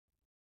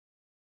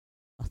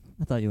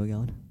I thought you were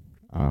going.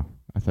 Oh,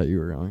 I thought you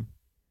were going.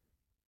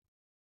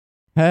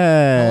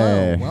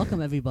 Hey. Hello,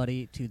 welcome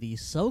everybody to the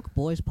Soak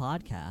Boys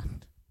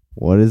podcast.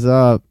 What is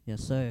up?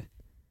 Yes, sir.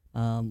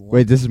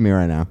 Wait, this is me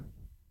right now.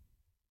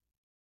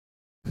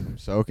 I'm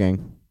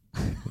soaking.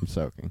 I'm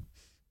soaking.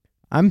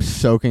 I'm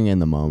soaking in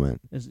the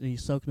moment. Are you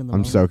soaking in the I'm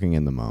moment? soaking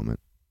in the moment.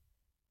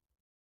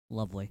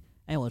 Lovely.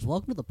 Anyways,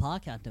 welcome to the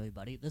podcast,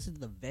 everybody. This is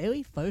the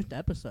very first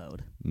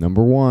episode.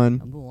 Number 1.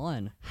 Number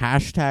 1.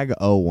 Hashtag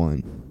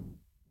 01.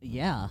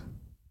 Yeah.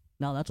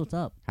 No, that's what's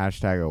up.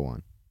 Hashtag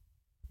 01.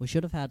 We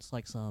should have had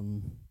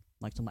some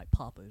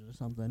poppers or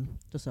something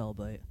to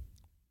celebrate.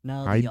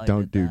 No, I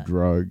don't do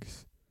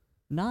drugs.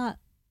 Not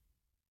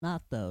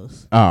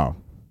those. Oh.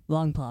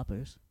 Long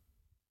poppers.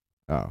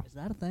 Oh. Is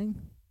that a thing?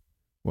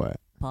 What?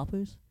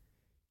 Poppers?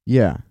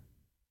 Yeah.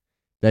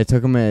 They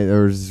took him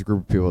there was this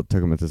group of people that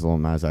took him at this Lil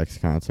Nas X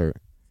concert.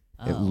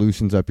 Oh. It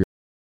loosens up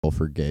your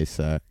for gay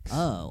sex.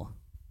 Oh.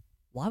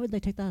 Why would they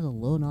take that as a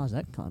Lil Nas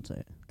X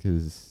concert?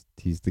 Because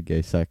he's the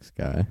gay sex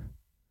guy.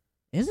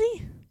 Is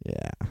he?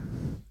 Yeah.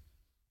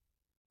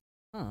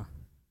 Huh.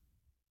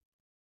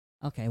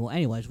 Okay, well,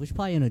 anyways, we should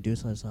probably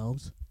introduce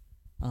ourselves.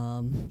 You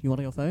want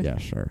to go first? Yeah,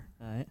 sure.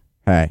 Alright.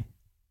 Hey.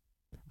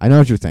 I know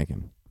what you're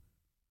thinking.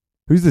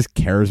 Who's this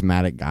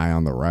charismatic guy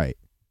on the right?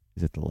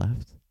 Is it the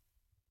left?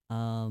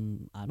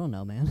 I don't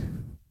know,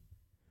 man.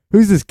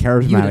 Who's this You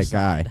charismatic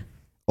guy? decide.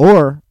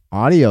 Or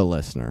audio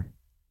listener?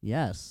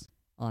 Yes.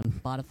 On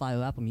Spotify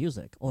or Apple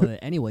Music. Or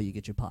anywhere you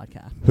get your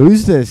podcast.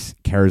 Who's this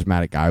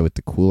charismatic guy with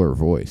the cooler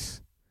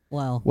voice?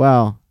 Well,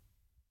 Well,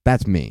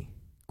 that's me,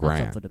 that's up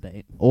Grant. for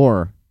debate.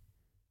 Or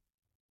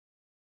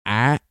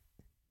at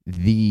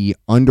the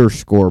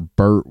 _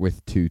 Bert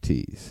with 2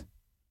 T's.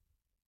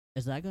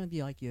 Is that going to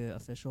be like your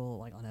official,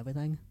 like, on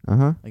everything?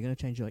 Uh-huh. Are you going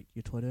to change your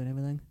Twitter and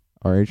everything?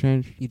 Already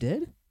changed? You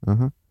did?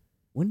 Uh-huh.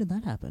 When did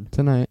that happen?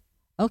 Tonight.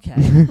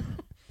 Okay.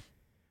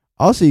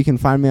 Also, you can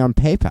find me on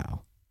PayPal.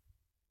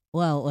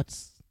 Well,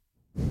 let's...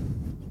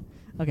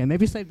 Okay,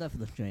 maybe save that for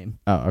the stream.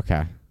 Oh,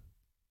 okay.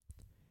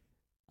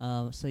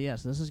 So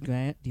yes, this is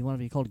Grant. Do you want to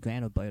be called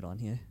Grant or Bert on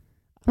here?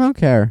 I don't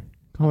care.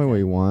 Call me what Okay.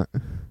 you want.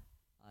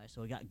 Alright,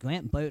 so we got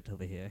Grant Bert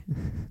over here.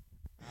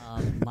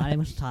 My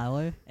name is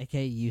Tyler,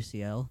 aka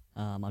UCL.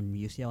 I'm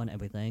UCL and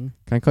everything.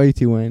 Can I call you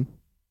T Wayne?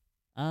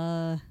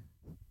 For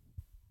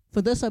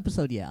this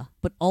episode, yeah,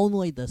 but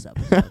only this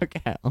episode,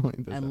 Okay, only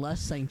this.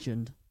 unless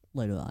sanctioned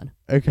later on.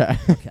 Okay.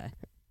 Okay.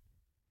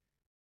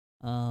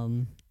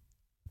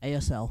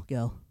 ASL,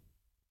 go,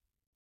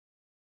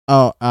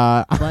 Oh,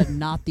 but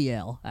not the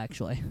L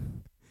actually.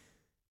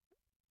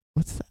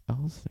 what's the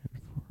L stand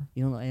for?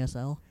 You know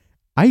ASL?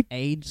 I-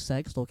 age,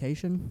 sex,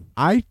 location.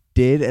 I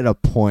did at a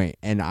point,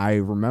 and I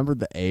remembered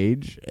the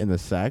age and the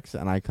sex,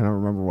 and I couldn't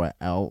remember what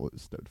L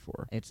stood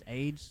for. It's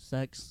age,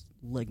 sex,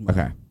 ligma.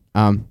 Okay.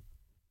 I'm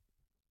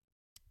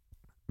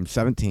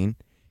 17.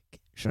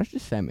 Should I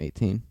just say I'm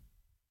 18?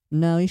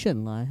 No, you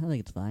shouldn't lie. I think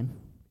it's fine.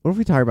 What if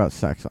we talk about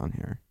sex on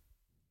here?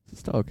 Is it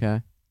still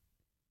okay?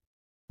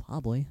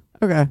 Probably.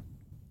 Okay.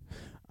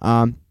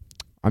 I'm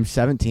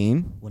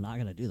 17. We're not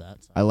gonna do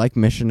that. So. I like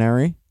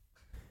missionary,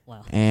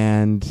 Wow.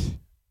 and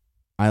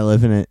I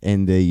live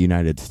in the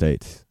United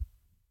States.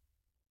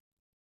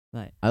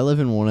 Right. I live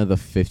in one of the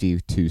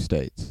 52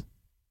 states.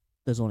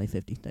 There's only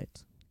 50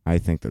 states. I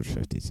think there's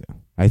 52.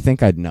 I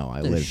think I'd know.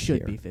 I There live should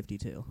here. be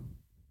 52.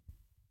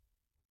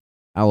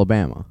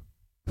 Alabama.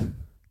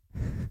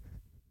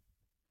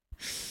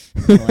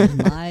 Anyways,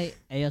 my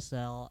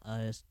ASL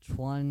is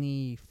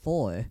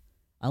 24.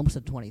 I almost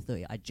said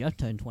 23. I just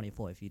turned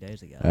 24 a few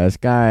days ago. This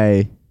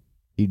guy,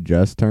 he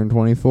just turned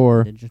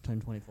 24. Did just turn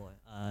 24.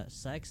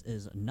 Sex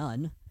is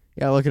none.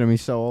 Yeah, look at him.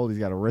 He's so old. He's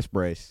got a wrist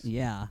brace.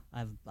 Yeah,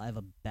 I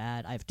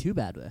have 2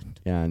 bad wrists.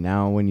 Yeah,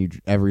 now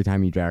every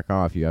time you jack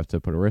off, you have to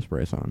put a wrist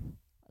brace on.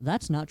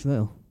 That's not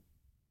true.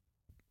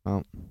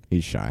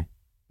 He's shy.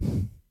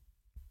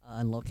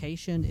 And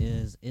location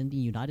is in the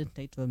United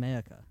States of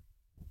America.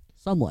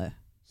 Somewhere.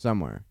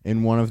 Somewhere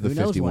in one of the Who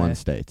knows 51 where?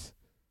 states.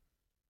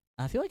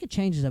 I feel like it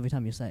changes every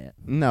time you say it.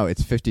 No,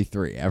 it's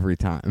 53 every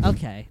time.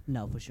 Okay,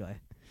 no, for sure.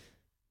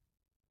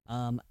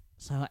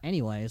 So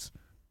anyways,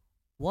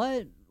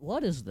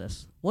 what is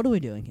this? What are we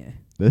doing here?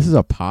 This is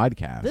a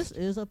podcast. This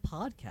is a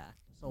podcast.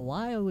 So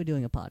why are we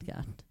doing a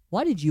podcast?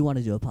 Why did you want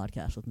to do a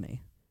podcast with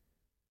me?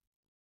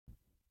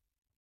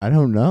 I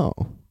don't know.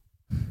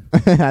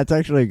 That's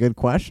actually a good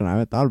question. I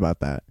haven't thought about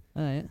that.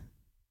 All right.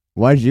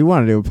 Why did you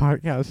want to do a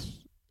podcast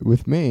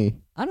with me?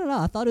 I don't know.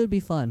 I thought it would be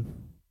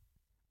fun.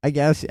 I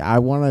guess I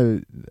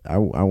want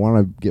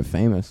to get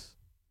famous.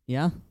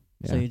 Yeah?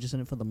 So Yeah. you're just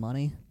in it for the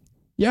money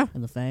Yeah.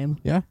 and the fame?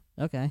 Yeah.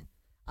 Okay.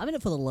 I'm in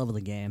it for the love of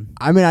the game.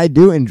 I mean, I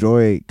do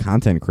enjoy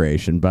content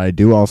creation, but I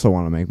do also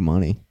want to make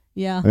money.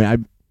 Yeah. I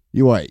mean,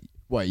 you want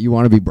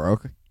to be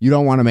broke? You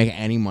don't want to make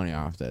any money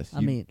off this. I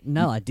mean,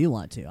 no, I do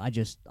want to.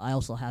 I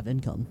also have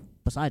income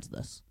besides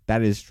this.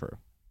 That is true.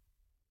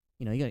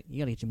 You know, you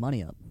gotta get your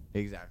money up.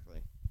 Exactly.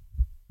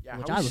 Yeah,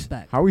 Which I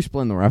respect. How are we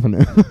splitting the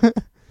revenue?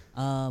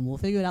 We'll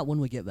figure it out when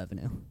we get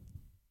revenue.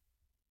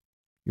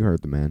 You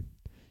heard the man.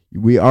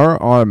 We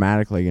are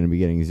automatically going to be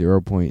getting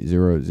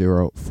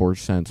 0.004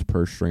 cents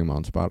per stream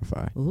on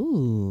Spotify.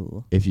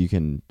 Ooh. If you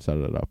can set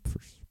it up for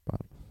Spotify.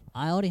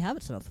 I already have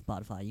it set up for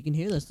Spotify. You can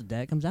hear this the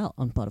day it comes out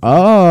on Spotify.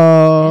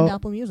 Oh. And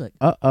Apple Music.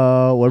 What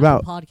Apple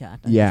about Podcast?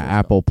 Yeah,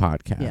 Apple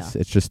Podcasts.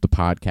 Yeah. It's just the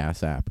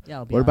podcast app. Yeah,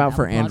 it'll be What on about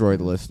for Apple Android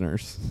Podcasts.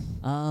 listeners?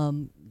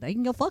 They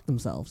can go fuck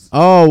themselves.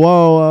 Oh,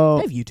 whoa.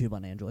 They have YouTube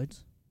on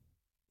Androids,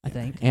 I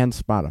think. And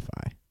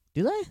Spotify.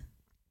 Do they?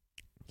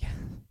 Yeah.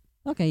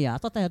 Okay, yeah. I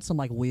thought they had some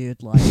like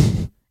weird like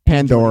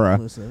Pandora.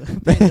 Android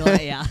exclusive.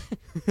 Pandora, yeah.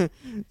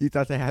 You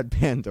thought they had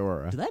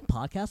Pandora. Do they have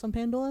podcasts on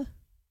Pandora?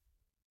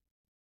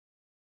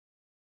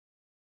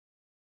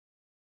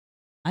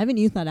 I haven't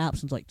used that app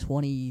since like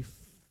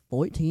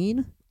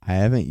 2014. I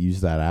haven't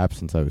used that app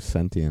since I was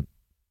sentient.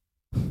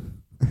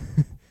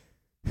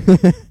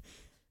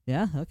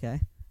 Yeah, okay.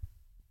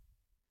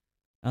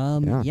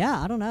 Yeah.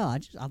 Yeah, I don't know.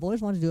 I've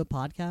always wanted to do a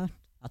podcast.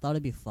 I thought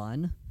it'd be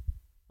fun.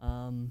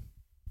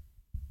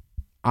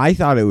 I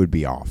thought it would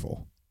be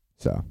awful.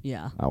 So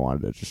Yeah. I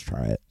wanted to just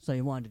try it. So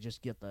you wanted to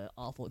just get the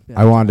awful I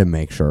experience. wanted to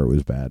make sure it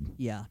was bad.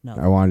 Yeah, no.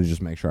 I wanted to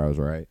just make sure I was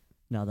right.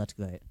 No, that's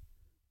great.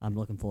 I'm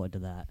looking forward to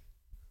that.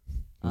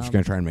 I'm just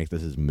going to try and make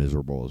this as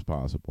miserable as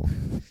possible.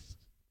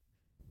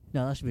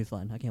 No, that should be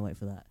fun. I can't wait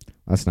for that.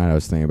 Last night I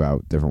was thinking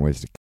about different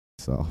ways to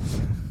kill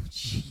myself.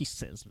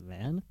 Jesus,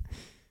 man.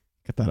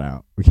 Cut that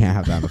out. We can't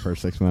have that in the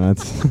first 6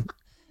 minutes.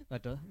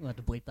 We'll have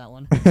to bleep that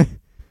one.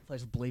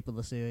 First bleep of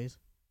the series.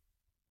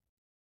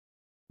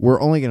 We're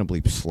only going to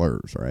bleep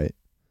slurs, right?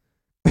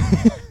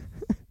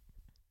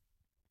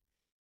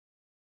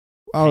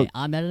 Hey,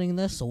 I'm editing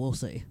this, so we'll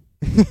see.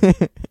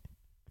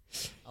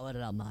 I'll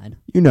edit out mine.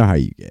 You know how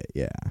you get,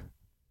 yeah.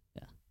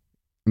 Yeah.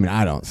 I mean,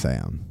 I don't say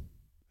them.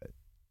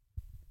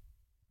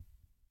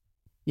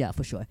 Yeah,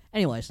 for sure.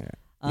 Anyways,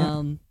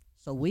 Yeah.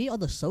 so we are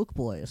the Soak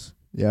Boys.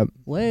 Yep.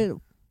 Where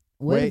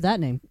Wait. did that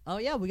name? Oh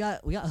yeah, we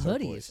got Soak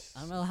hoodies. Boys. I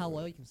don't know how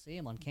well you can see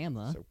them on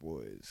camera. So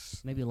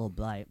boys. Maybe a little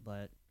bright,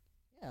 but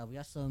yeah, we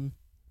got some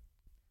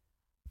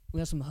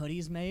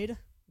hoodies made.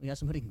 We got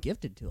some hoodies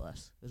gifted to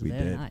us. It was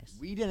very did. nice.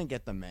 We didn't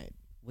get them made.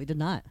 We did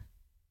not.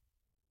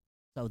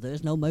 So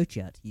there's no merch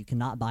yet. You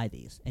cannot buy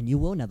these, and you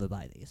will never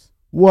buy these.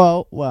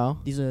 Well.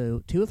 These are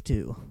 2 of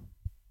 2.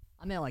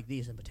 I mean, like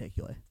these in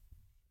particular.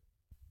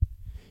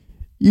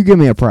 You give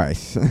me a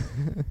price.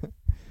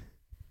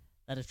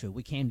 That is true.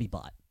 We can be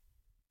bought,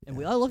 and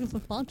we are looking for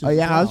sponsors. Oh as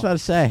yeah, I was well. about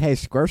to say, hey,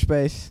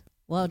 Squarespace.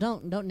 Well,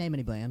 don't name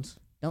any brands.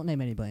 Don't name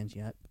any brands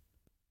yet.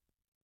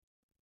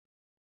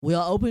 We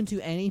are open to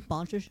any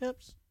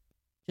sponsorships.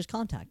 Just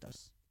contact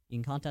us. You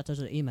can contact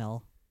us at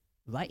email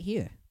right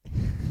here.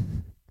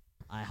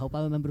 I hope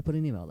I remember to put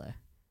an email there.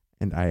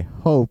 And I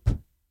hope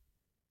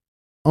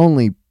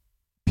only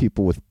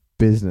people with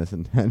business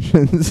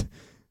intentions.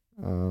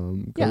 Go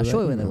Yeah, to that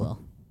surely they email. will.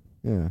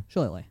 Yeah.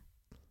 Surely.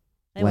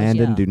 Anyways,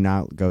 Landon, yeah, do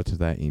not go to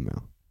that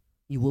email.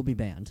 you will be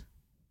banned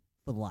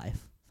for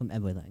life from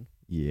everything.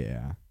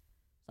 Yeah.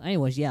 So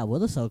anyways, yeah, we're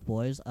the Soak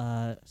Boys.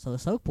 So the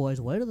Soak Boys,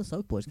 where do the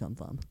Soak Boys come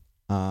from?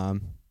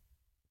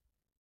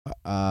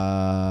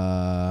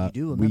 You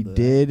do we remember,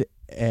 did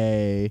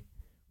a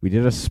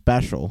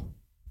special.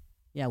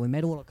 Yeah, we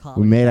made a little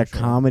comedy. We made a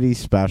special comedy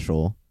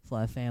special. for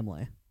our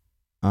family.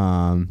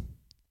 Um,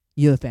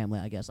 Your family,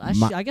 I guess.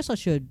 My- I guess I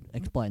should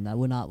explain that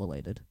we're not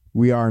related.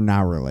 we are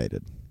now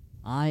related.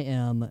 I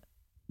am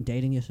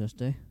dating your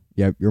sister.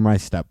 Yep, you're my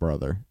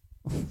stepbrother.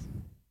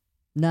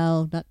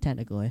 No, not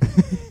technically.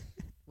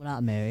 We're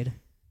not married.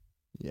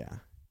 Yeah.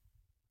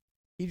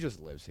 He just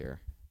lives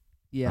here.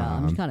 Yeah,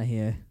 I'm just Um, kind of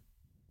here.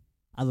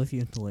 I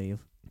refuse to leave.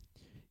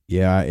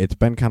 Yeah, it's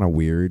been kind of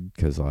weird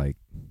because, like,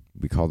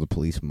 we called the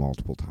police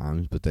multiple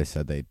times, but they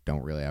said they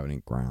don't really have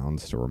any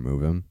grounds to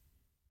remove him.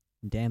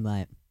 Damn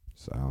right.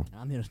 So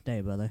I'm here to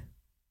stay, brother.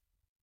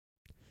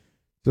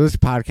 this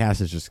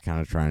podcast is just kind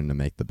of trying to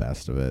make the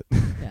best of it.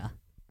 Yeah.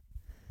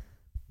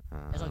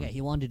 It's okay.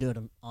 He wanted to do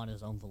it on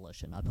his own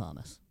volition, I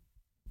promise.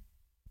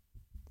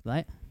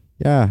 Right?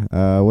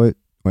 Yeah, what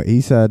he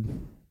said.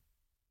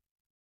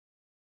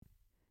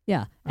 Yeah.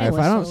 All right, if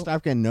Anyway, I don't so-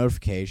 stop getting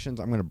notifications,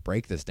 I'm going to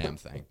break this damn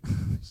thing.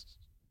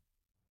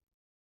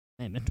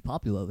 Hey, Mr.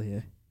 Popular over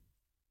here.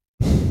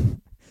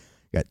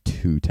 Got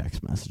 2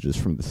 text messages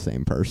from the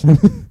same person.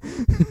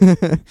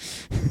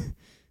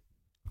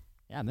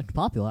 Yeah, Mr.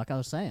 Popular, like I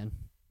was saying.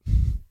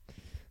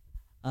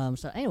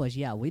 So anyways,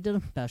 yeah, we did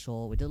a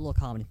special. We did a little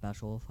comedy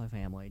special for my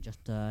family. Just,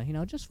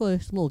 just for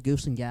some little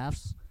goofs and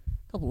gaffs.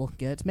 A couple little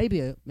skits. Maybe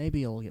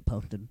it'll get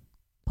posted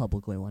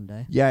publicly one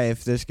day. Yeah,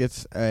 if this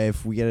gets,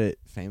 if we get it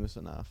famous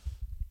enough,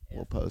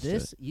 we'll If post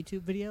this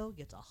YouTube video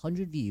gets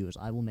 100 views,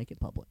 I will make it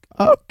public.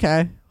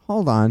 Okay,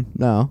 hold on.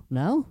 No,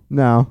 No?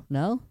 no,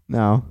 No?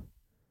 no,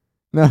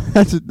 no.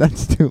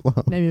 That's too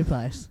low. Name your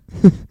price.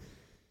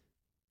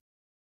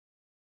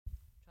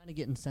 Trying to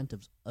get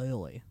incentives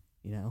early,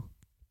 you know?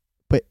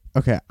 But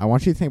okay, I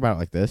want you to think about it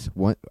like this.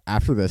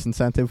 After this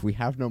incentive, we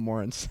have no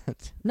more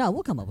incentive. No,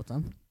 we'll come up with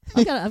them.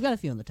 I've got a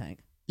few in the tank.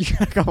 You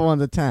got a couple on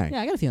the tank.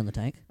 Yeah, I got a few in the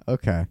tank.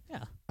 Okay.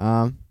 Yeah.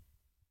 Yeah.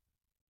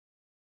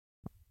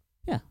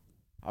 Yeah.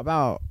 How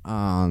about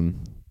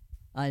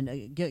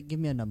Give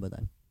me a number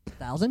then.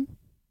 1,000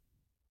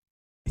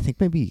 I think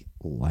maybe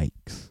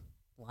likes.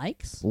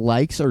 likes,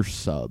 Likes or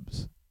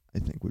subs, I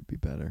think would be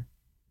better.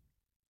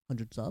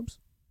 100 subs,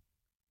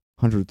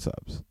 100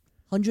 subs.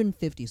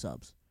 150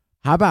 subs.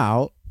 How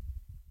about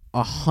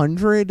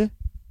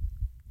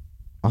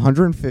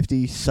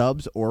 150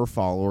 subs or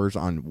followers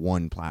on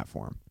one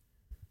platform?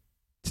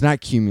 It's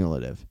not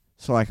cumulative.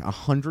 So like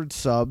 100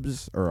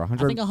 subs or I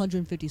 100, think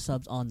 150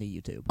 subs on the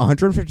YouTube.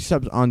 150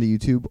 subs on the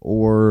YouTube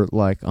or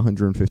like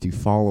 150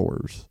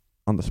 followers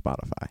on the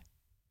Spotify.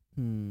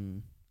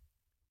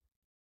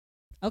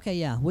 Okay,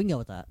 yeah, we can go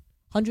with that.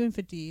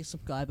 150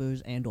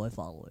 subscribers and or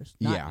followers.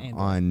 Not Yeah, and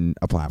on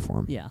a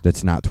platform. Yeah.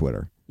 That's not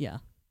Twitter. Yeah.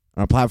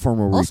 On a platform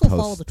where Also we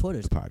follow post the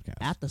Twitters the podcast.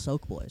 at the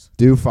Soak Boys.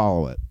 Do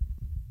follow it.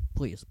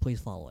 Please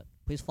follow it.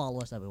 Please follow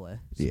us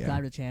everywhere. Yeah.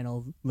 Subscribe to the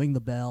channel. Ring the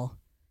bell.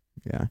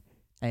 Yeah.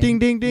 And Ding,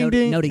 ding, ding,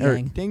 ding. Noti Or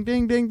gang. ding,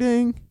 ding, ding,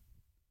 ding.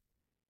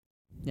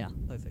 Yeah,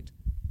 perfect.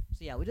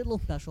 So yeah, we did a little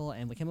special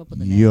and we came up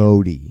with a name.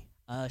 Yodi.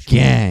 Should we-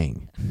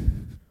 Gang.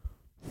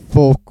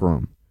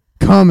 Fulcrum.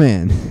 Come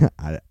in.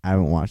 I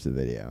haven't watched the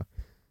video.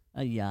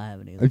 Yeah, I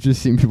haven't either. I've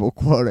just seen people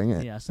quoting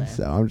it. Yeah, same.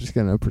 So I'm just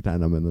going to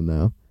pretend I'm in the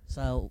know.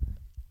 So,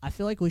 I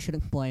feel like we should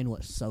explain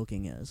what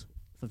soaking is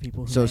for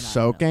people who So may not know.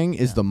 soaking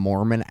is Yeah. the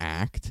Mormon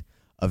act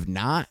of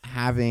not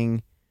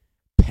having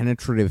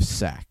penetrative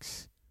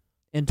sex.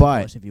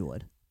 Intercourse, if you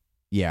would.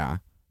 Yeah.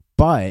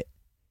 But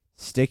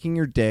sticking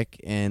your dick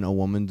in a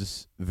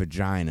woman's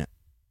vagina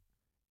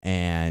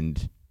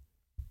and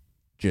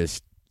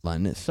just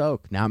letting it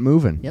soak, not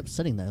moving. Yep,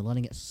 sitting there,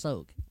 letting it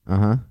soak.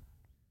 Uh-huh.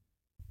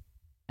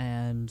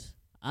 And,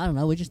 I don't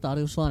know, we just thought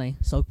it was funny.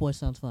 Soak boy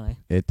sounds funny.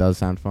 It does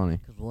sound funny.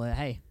 Because,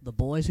 hey, the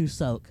boys who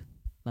soak,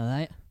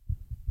 alright?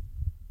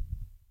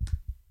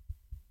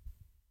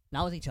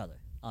 Not with each other,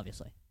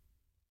 obviously.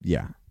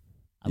 Yeah.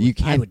 I You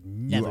would, I can't- would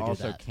never you do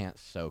also that. can't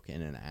soak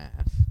in an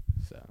ass.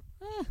 So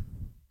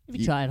If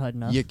you try it hard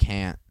enough. you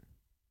can't.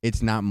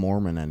 It's not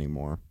Mormon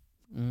anymore.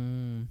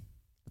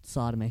 It's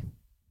sodomy.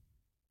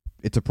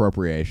 It's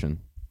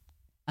appropriation.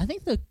 I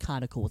think they're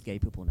kind of cool with gay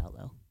people now,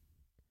 though.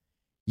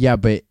 Yeah,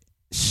 but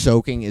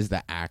soaking is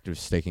the act of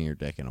sticking your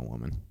dick in a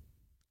woman.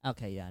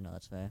 Okay, yeah, I know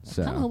that's fair. That's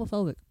So- kind of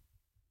homophobic.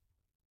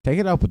 Take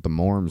it up with the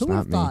Mormons, Who would not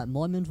have me. thought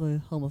Mormons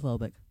were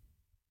homophobic?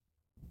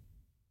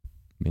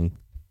 Me.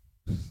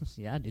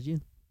 Yeah, did you?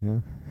 Yeah.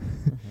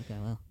 Okay,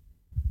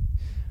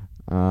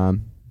 well.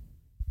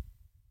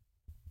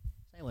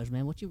 Anyways,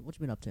 man, what you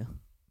been up to?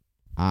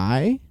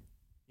 I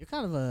You're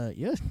kind of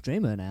you're a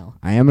streamer now.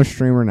 am a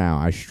streamer now.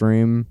 I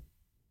stream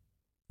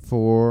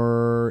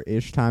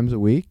 4-ish times a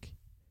week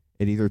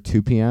at either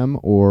 2 p.m.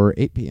 or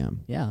 8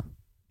 p.m. Yeah.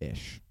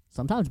 ish.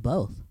 Sometimes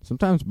both.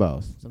 Sometimes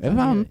both.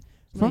 Sometimes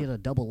you get a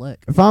double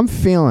lick. If I'm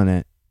feeling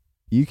it,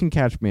 you can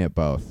catch me at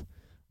both.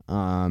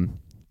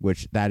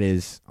 Which that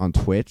is on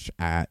Twitch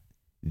at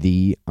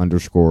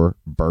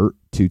 _Bert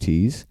 2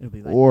 T's It'll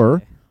be right or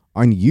there.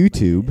 on Right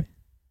YouTube there.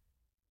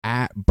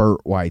 at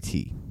Bert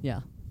YT. Yeah.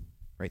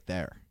 Right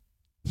there.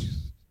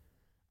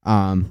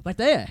 Right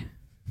there.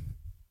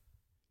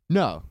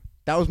 No,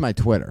 that was my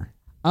Twitter.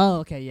 Oh,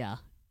 okay, yeah.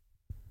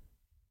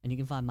 And you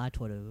can find my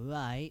Twitter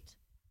right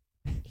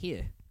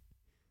here.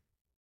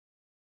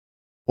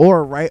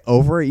 Or right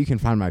over it, you can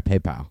find my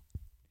PayPal.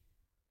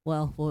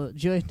 Well,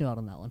 jury's still out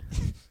on that one.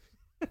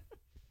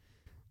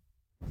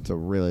 It's a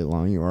really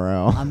long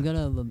URL. I'm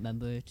gonna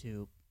remember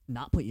to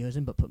not put yours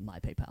in, but put my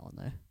PayPal in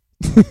there.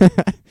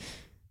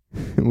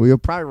 Well, you'll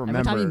probably remember.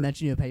 Every time you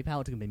mention your PayPal,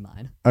 it's gonna be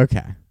mine.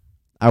 Okay.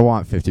 I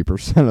want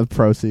 50% of the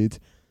proceeds.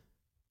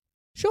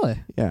 Sure.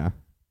 Yeah.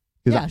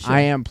 Because Yeah, sure. I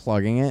am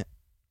plugging it.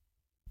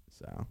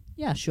 So.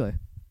 Yeah, sure.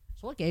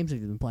 So what games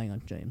have you been playing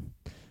on stream?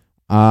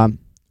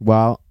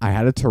 Well, I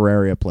had a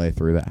Terraria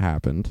playthrough that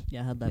happened.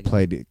 Yeah, how'd I that go?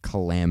 played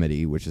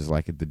Calamity, which is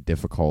like the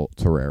difficult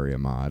Terraria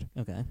mod,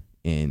 Okay.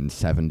 in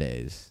 7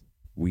 days.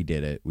 We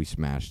did it. We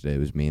smashed it. It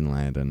was me and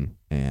Landon,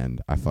 and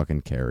I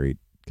fucking carried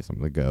because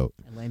I'm the GOAT.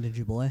 And landed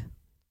your boy?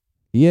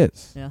 He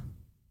is. Yeah.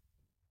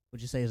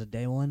 Would you say is a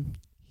day one?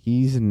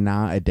 He's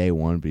not a day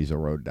one, but he's a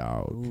road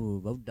dog. Ooh,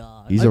 road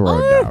dog. He's a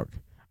road dog.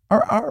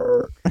 Arr,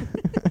 arr.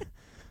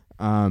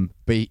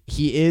 But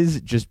he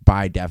is just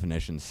by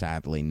definition,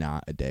 sadly,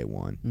 not a day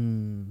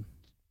one.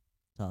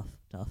 Tough.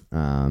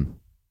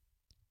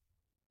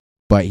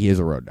 But he is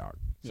a road dog.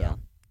 So. Yeah.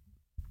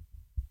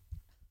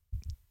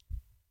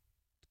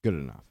 Good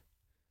enough.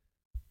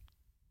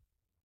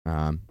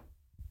 Man,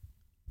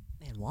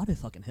 water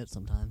fucking hits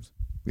sometimes.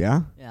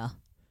 Yeah. Yeah.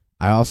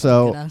 I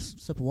also Good ass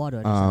sip of water.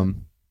 I just had.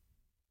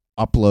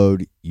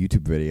 upload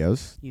YouTube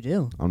videos You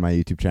do. on my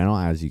YouTube channel,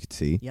 as you can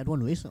see. You had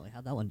one recently.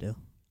 How'd that one do?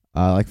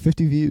 Like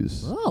 50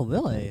 views. Oh,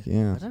 really?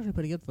 Yeah. That's actually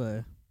pretty good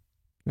for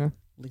Yeah. at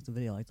least a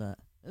video like that.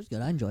 It was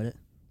good. I enjoyed it.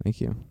 Thank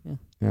you. Yeah.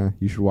 Yeah,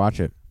 you should watch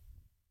it.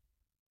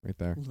 Right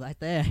there. Right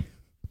there.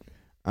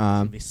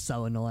 It'd be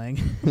so annoying.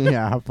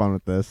 Yeah, have fun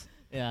with this.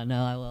 Yeah,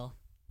 no, I will.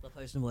 The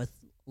person with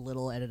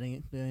little editing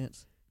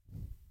experience.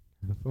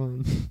 Have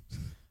fun.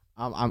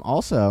 I'm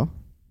also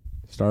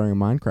starting a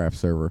Minecraft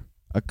server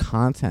a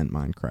content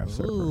Minecraft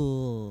server,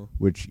 Ooh.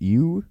 which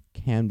you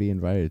can be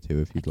invited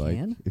to if you'd I like.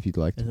 can? If you'd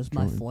like Is to this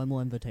my join.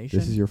 formal invitation?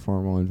 This is your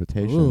formal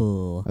invitation.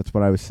 Ooh. That's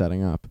what I was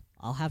setting up.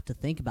 I'll have to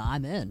think about.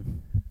 I'm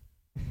in.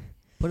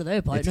 Put it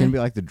there, partner. It's gonna be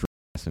like the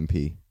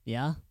SMP,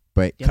 Yeah.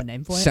 but Do you have a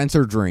name for it?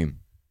 Censor Dream.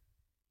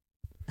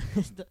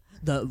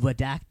 the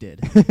redacted.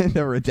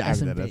 The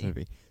redacted SMP.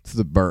 SMP. It's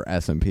the Burt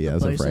SMP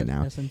as of right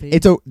now.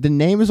 SMP. The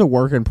name is a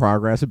work in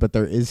progress, but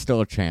there is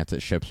still a chance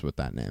it ships with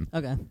that name.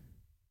 Okay.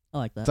 I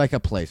like that. It's like a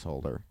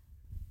placeholder.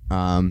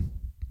 And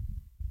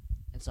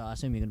so I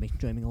assume you're gonna be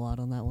streaming a lot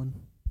on that one.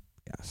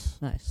 Yes.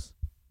 Nice.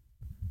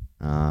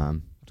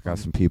 It's got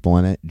some people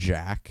in it.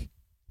 Jack,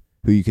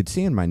 who you could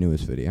see in my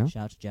newest video.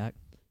 Shout out to Jack.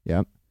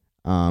 Yep.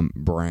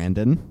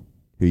 Brandon,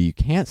 who you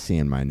can't see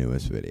in my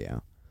newest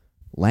video.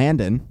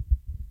 Landon.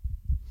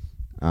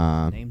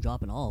 Name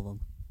dropping all of them.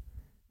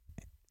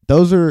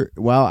 Those are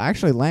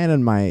actually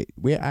Landon. I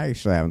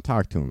actually haven't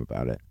talked to him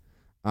about it.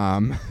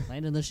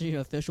 Landon, this is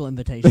your official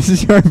invitation. This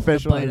is your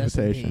official Bite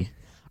invitation. SMP.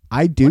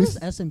 I do. What does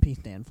SMP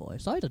stand for?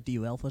 Sorry to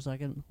derail for a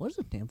second. What does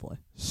it stand for?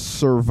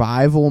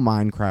 Survival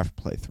Minecraft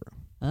playthrough.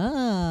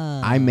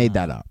 Ah. I made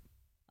that up.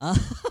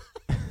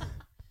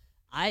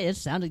 It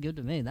sounded good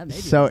to me. That may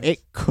be So right.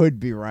 it could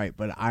be right,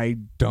 but I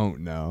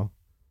don't know.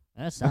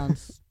 That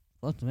sounds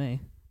close to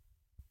me.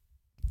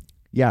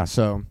 Yeah,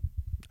 so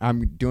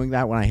I'm doing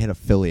that when I hit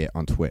affiliate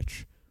on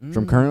Twitch. So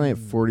I'm currently at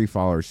 40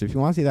 followers. So if you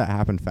want to see that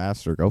happen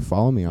faster, go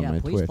follow me on my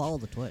please Twitch. follow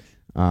the Twitch.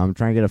 I'm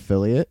trying to get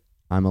affiliate.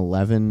 I'm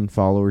 11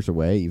 followers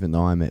away, even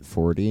though I'm at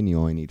 40 and you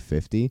only need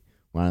 50.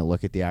 When I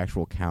look at the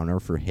actual counter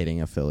for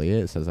hitting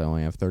affiliate, it says I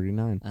only have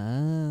 39.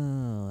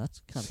 Oh,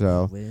 that's kind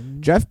So, of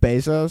win. Jeff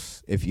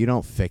Bezos, if you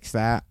don't fix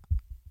that,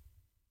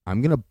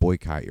 I'm going to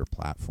boycott your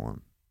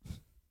platform.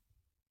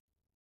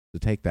 So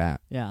take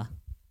that. Yeah.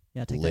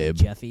 Yeah, take Lib.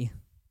 that, Jeffy.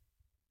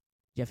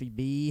 Jeffy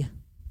B.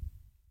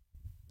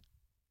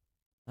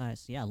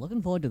 Nice. Yeah,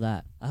 looking forward to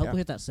that. I hope Yeah. we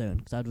hit that soon,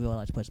 because I'd really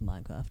like to play some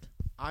Minecraft.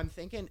 I'm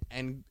thinking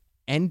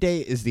end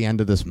date is the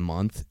end of this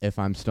month. If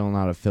I'm still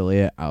not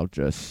affiliate, I'll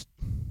just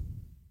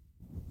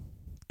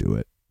do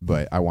it.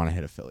 But I want to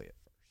hit affiliate.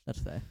 That's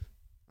fair.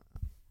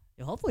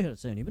 You'll hopefully hit it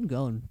soon. You've been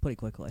going pretty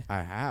quickly.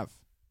 I have.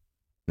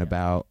 In Yeah.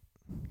 about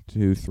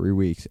 2-3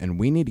 weeks. And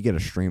we need to get a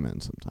stream in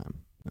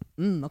sometime.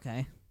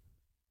 Okay.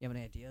 You have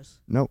any ideas?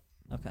 Nope.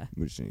 Okay,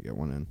 We just need to get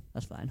one in.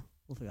 that's fine.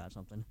 We'll figure out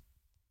something.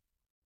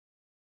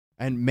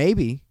 And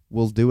maybe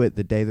we'll do it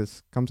the day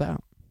this comes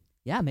out.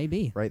 Yeah,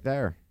 maybe. Right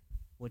there.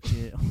 Which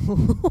is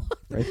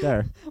Right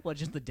there. what?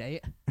 Just the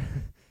date?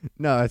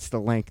 No, that's the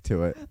link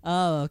to it.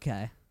 Oh,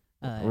 okay.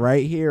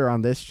 Right here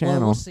on this Well,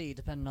 channel. we'll see,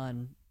 depending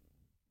on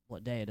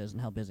what day it is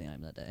and how busy I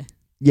am that day.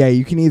 Yeah,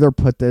 you can either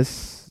put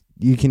this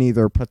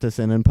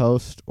in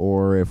post,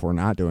 or if we're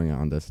not doing it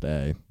on this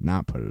day,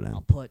 not put it in.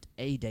 I'll put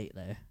a date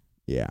there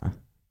Yeah.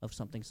 of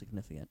something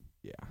significant.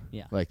 Yeah.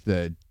 Yeah. Like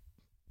the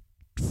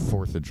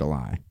 4th of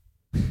July.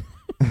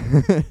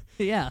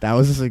 Yeah. That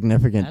was a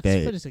significant That's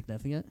date, pretty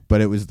significant. but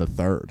it was the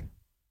 3rd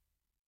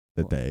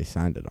that Cool. they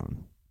signed it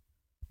on.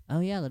 Oh,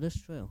 yeah, that is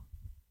true.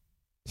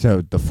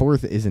 So the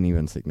 4th isn't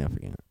even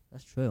significant.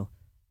 That's true.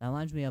 That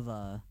reminds me of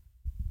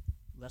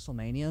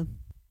WrestleMania.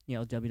 You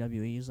know,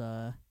 WWE's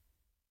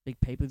big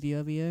pay-per-view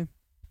every year.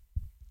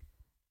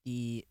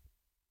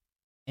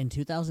 In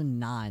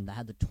 2009, they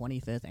had the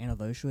 25th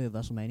anniversary of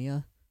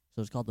WrestleMania.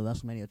 So it's called the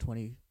WrestleMania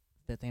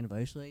 25th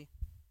anniversary.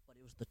 But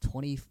it was the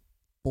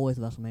 24th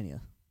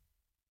WrestleMania.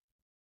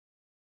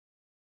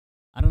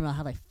 I don't know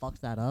how they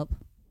fucked that up.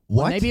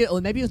 What?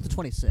 Or maybe it was the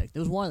 26th. It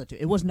was one of the two.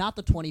 It was not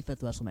the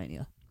 25th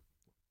WrestleMania.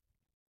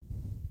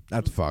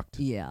 That's fucked.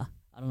 Yeah.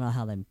 I don't know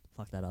how they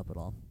fucked that up at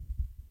all.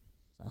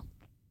 So,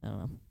 I don't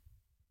know.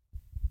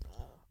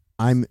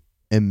 I'm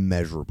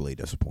immeasurably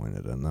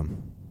disappointed in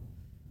them.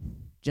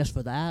 Just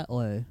for that,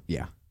 or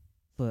Yeah,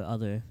 for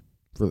other?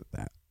 for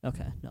that.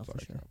 Okay, no, That's for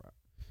what I sure. care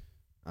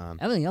about.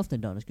 Everything else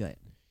they've done is great.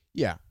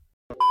 Yeah.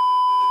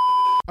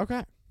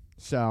 Okay.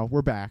 So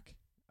we're back.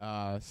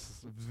 That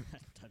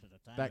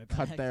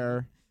cut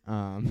there.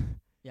 Yeah,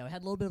 we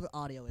had a little bit of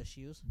audio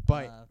issues,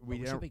 But we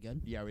should didn't- be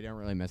good. Yeah, we didn't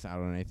really miss out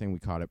on anything. We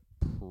caught it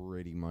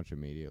pretty much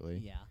immediately.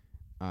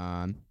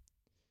 Yeah.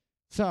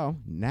 So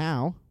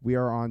now we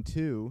are on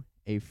to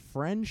a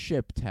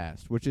friendship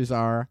test, which is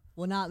our.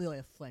 Well, not really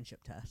a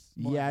friendship test.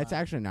 More Yeah, of it's a-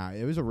 actually not.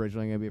 It was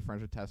originally gonna be a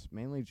friendship test.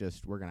 Mainly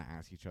just we're gonna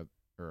ask each other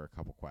a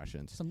couple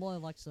questions. some more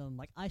like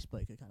some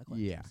icebreaker kind of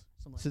questions. Yeah.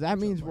 Some, like, So that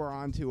intro means we're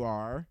on questions. to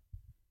our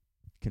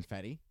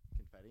confetti.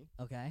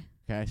 Okay.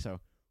 Okay, so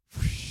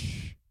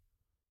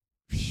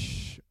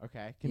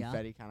okay, Yeah.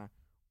 confetti kind of.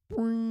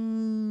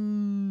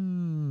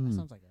 That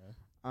sounds like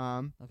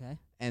a okay.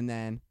 And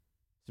then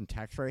some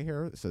text right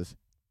here that says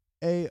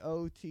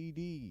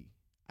AOTD,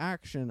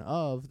 action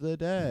of the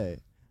day.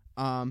 Is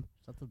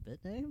that the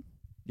bit name?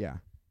 Yeah.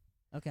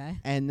 Okay.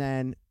 And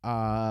then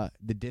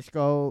the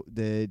disco,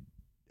 the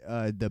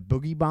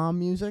boogie bomb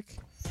music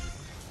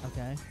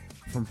Okay.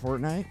 from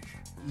Fortnite.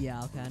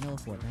 Yeah. Okay. I know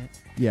of Fortnite.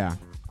 Yeah.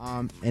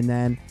 And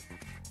then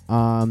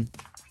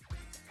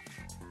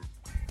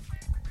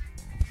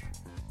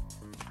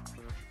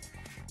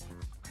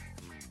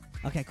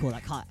Okay, cool.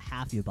 That caught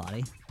half your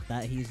body.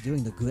 That he's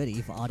doing the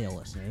gritty for audio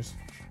listeners.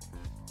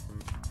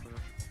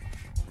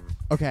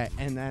 Okay,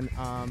 and then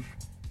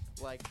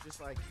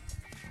just like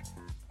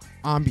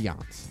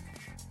ambiance,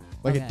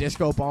 like Okay. a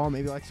disco ball,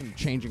 maybe like some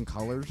changing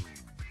colors.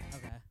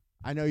 Okay.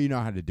 I know you know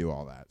how to do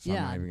all that, so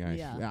Yeah, I'm not even gonna.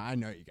 yeah. I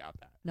know you got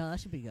that. No, that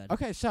should be good.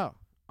 Okay, so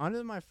on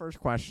to my first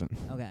question.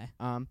 Okay.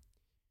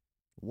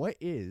 What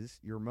is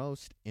your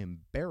most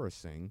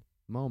embarrassing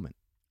moment?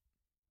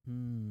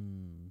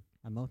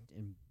 A most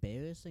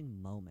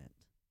embarrassing moment.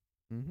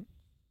 Mm-hmm.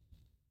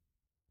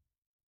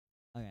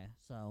 Okay,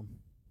 so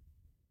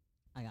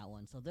I got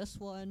one. So this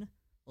one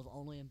was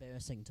only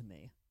embarrassing to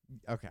me,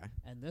 Okay.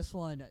 and this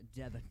one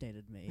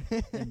devastated me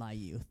in my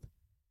youth.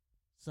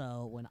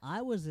 So when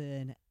I was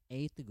in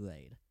 8th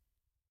grade,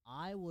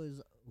 I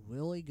was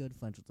really good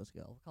friends with this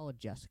girl. We'll call her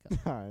Jessica.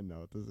 I know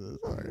what this is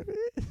already.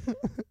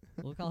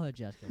 We'll call her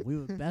Jessica. We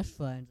were best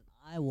friends.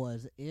 I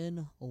was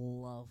in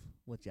love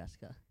with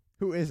Jessica.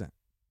 Who isn't?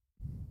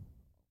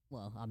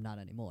 Well, I'm not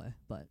anymore,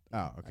 but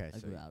Oh, okay. I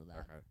so grew out of that.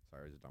 Okay,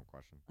 sorry, it's a dumb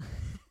question.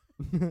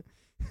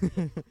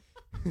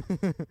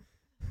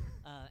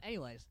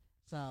 Anyways,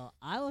 so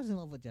I was in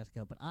love with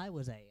Jessica, but I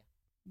was a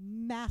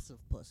massive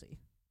pussy.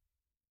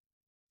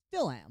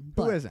 Still am.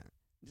 Who But isn't?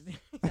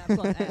 that's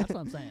what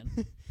I'm saying.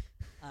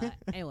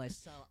 Anyways,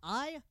 so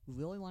I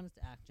really wanted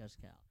to act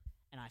Jessica out,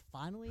 and I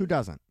finally. Who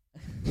doesn't?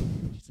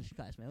 Jesus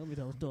Christ, man! Let me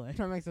tell the story. I'm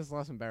trying to make this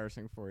less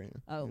embarrassing for you.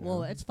 Oh, you well,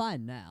 know? it's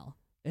fine now.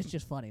 It's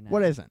just funny now.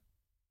 What isn't?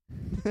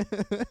 Okay.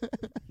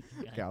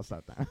 Okay, I'll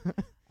stop that.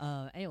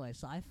 Anyway,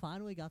 so I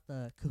finally got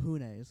the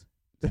kahunas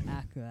to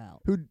act her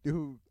out.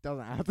 Who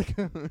doesn't have to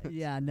go?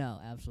 Yeah, no,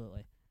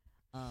 absolutely.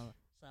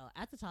 So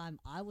at the time,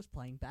 I was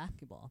playing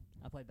basketball.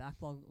 I played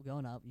basketball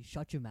growing up. You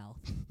shut your mouth.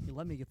 You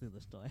let me get through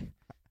this story.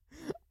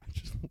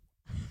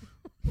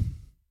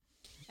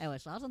 Anyway,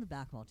 so I was on the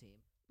basketball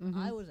team.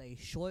 I was a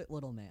short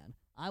little man.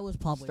 I was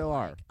probably Still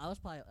are. I was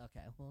probably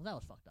okay. Well, that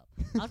was fucked up.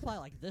 I was probably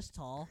like this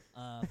tall.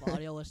 For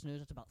audio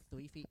listeners, it's about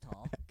 3 feet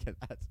tall. Okay,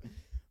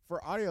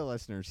 for audio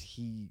listeners,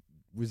 he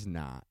was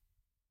not.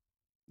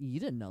 You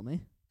didn't know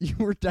me. You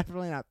were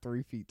definitely not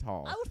 3 feet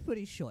tall. I was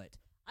pretty short.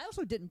 I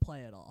also didn't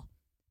play at all,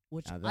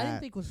 which Now I that- didn't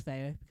think was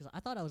fair because I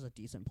thought I was a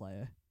decent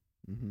player.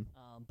 Mm-hmm.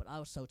 But I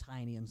was so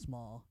tiny and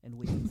small and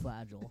weak and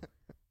fragile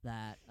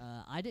that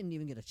I didn't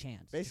even get a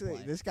chance. to Basically,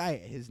 play. this guy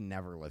has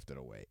never lifted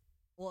a weight.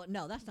 Well,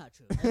 no, that's not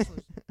true. This was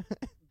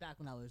back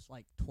when I was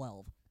like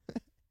 12.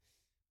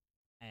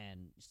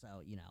 And so,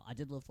 I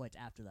did lift weights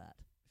after that.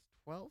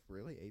 12?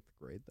 Really? 8th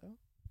grade, though?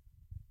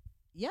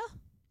 Yeah,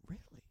 Really?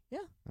 Yeah.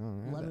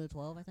 Oh, 11 to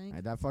 12, I think. I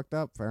had that fucked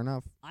up. Fair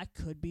enough. I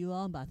could be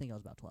wrong, but I think I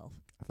was about 12.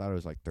 I thought it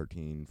was like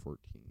 13, 14.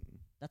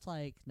 That's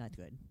like 9th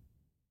grade.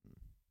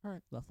 All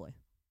right. Roughly.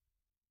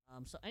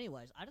 So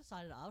anyways, I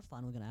decided I was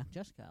finally going to act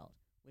Jessica out.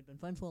 We'd been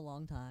friends for a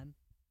long time.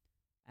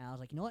 And I was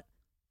like, you know what?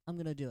 I'm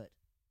going to do it.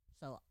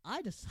 So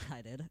I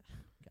decided,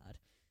 God,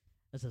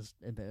 this is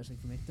embarrassing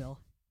for me still.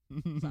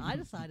 So I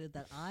decided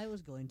that I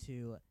was going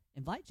to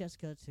invite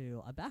Jessica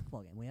to a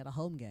basketball game. We had a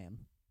home game.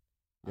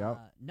 Yep.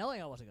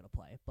 Knowing I wasn't going to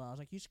play, but I was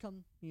like, you should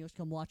come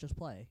watch us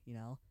play,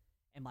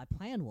 And my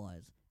plan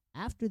was,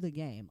 after the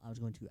game, I was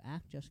going to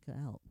act Jessica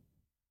out.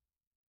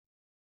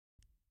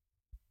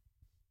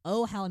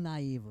 Oh, how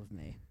naive of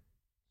me.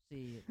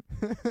 See,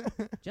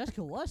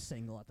 Jessica was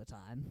single at the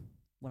time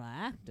when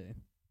I acted her.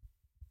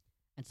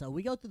 And so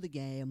we go through the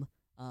game.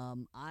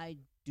 I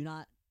do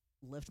not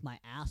lift my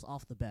ass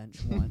off the bench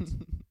once.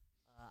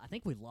 I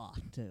think we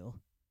lost, too,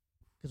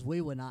 because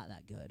we were not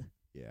that good.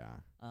 Yeah.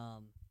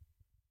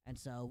 And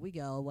so we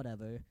go,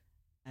 whatever.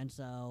 And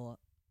so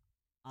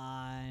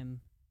I'm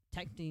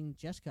texting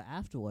Jessica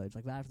afterwards,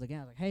 like right after the game.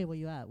 I was like, hey, where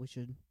you at? We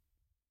should,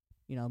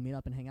 meet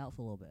up and hang out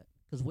for a little bit.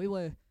 Because we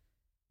were,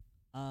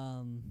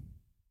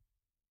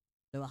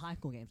 there were high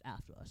school games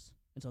after us.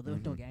 And so there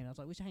was no game. I was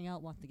like, we should hang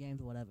out, watch the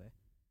games or whatever.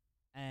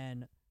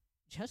 And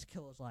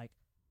Jessica was like,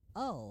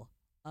 oh,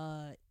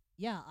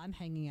 yeah, I'm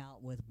hanging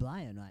out with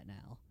Brian right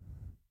now.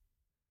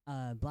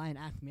 Brian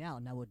asked me out,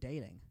 and now we're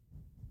dating.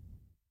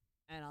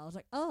 And I was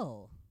like,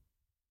 oh,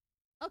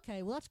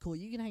 okay, well, that's cool.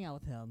 You can hang out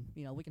with him.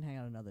 We can hang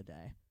out another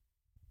day.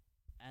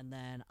 And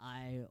then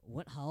I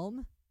went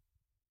home,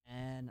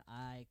 and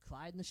I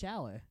cried in the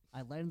shower.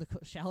 I laid on the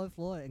shower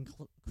floor and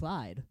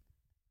cried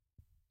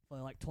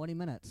for like 20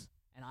 minutes.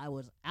 And I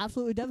was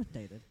absolutely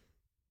devastated.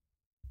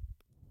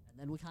 And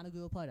then we kind of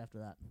grew apart after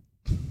that.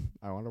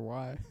 I wonder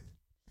why.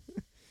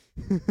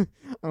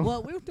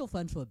 Well, we were still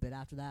friends for a bit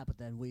after that, but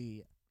then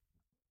we,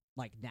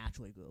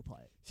 naturally grew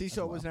apart. See, as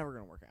so it was well. never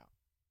going to work out.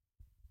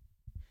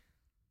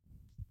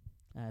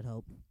 I'd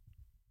hope.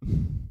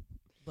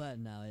 But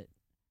no,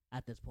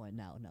 at this point,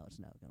 no, it's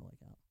never going to work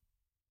out.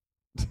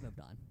 I've moved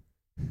on.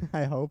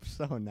 I hope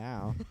so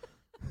now.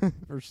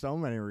 For so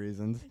many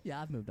reasons.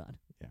 Yeah, I've moved on.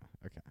 Yeah,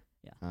 okay.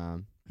 Yeah.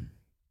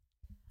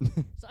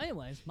 So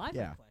anyways, my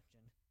Yeah. first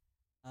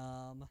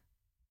question.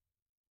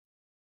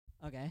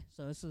 Okay,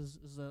 so this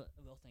is a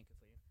real thinker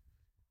for you.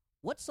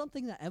 What's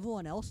something that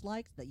everyone else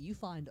likes that you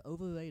find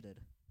overrated?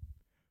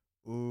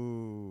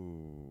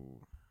 Ooh.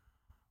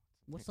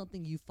 What's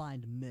something you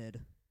find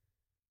mid?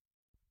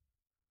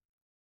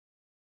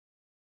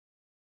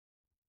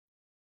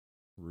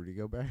 Rudy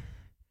Gobert.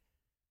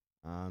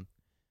 No,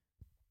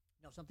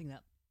 something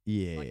that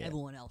Yeah, like yeah,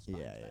 everyone else finds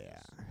yeah, that yeah.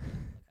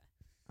 is-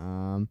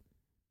 Okay.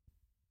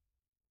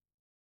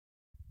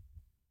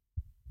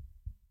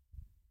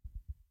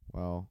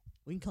 Well,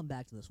 We can come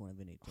back to this one if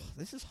we need to.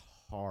 this is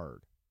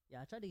hard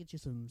Yeah, I tried to get you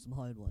some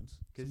hard ones.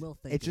 Some because real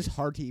it's just thinkers.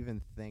 hard to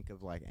even think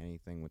of like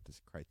anything with this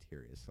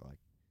criteria. So like,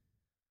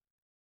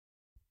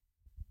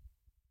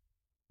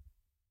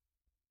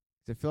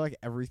 'cause I feel like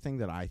everything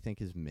that I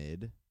think is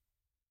mid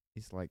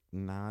is like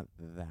not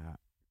that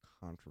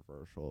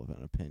controversial of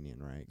an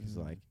opinion, right? Because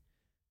Mm. like,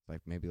 it's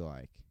like maybe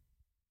like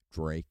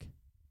Drake.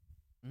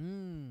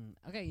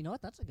 Okay, you know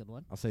what? That's a good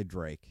one. I'll say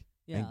Drake. I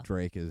Yeah. think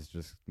Drake is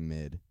just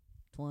mid.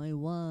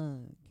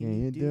 21. Can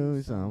you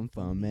do something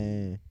for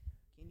me?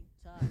 Can you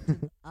talk to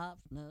the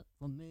ops nut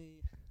for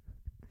me?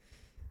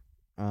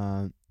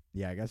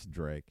 Yeah, I guess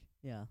Drake.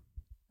 Yeah.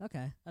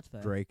 Okay, that's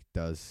fair. Drake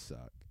does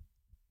suck.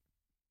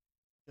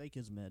 Drake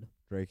is mid.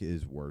 Drake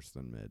is worse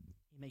than mid.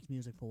 He makes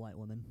music for white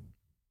women.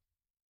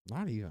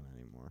 Not even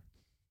anymore.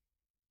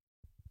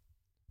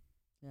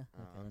 Yeah,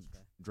 okay, that's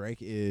fair. Drake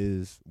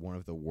is one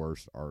of the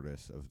worst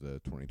artists of the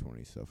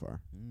 2020s so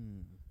far.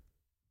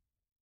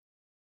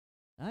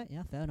 Alright,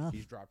 yeah, fair enough.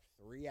 He's dropped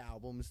 3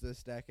 albums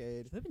this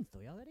decade. Has there been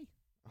 3 already?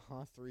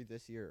 3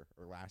 this year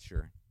or last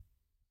year.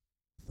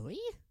 3?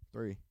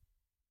 3.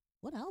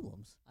 What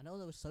albums? I know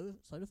there was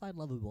Certified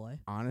Lover Boy.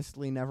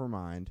 Honestly, never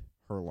mind.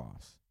 Her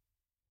Loss.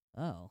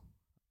 Oh.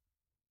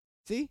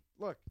 See?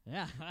 Look.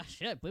 Yeah,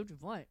 shit, proved your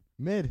point.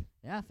 Mid.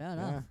 Yeah, fair Yeah.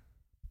 enough.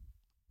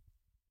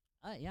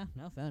 Yeah,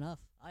 no, fair enough.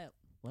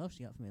 What else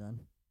you got for me then?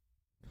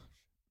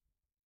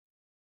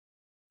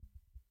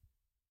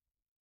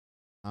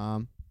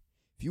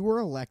 If you were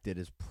elected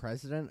as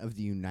president of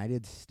the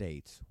United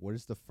States, what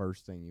is the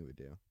first thing you would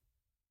do?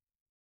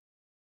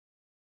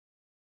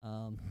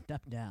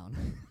 Step down.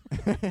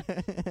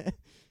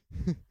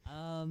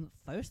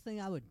 First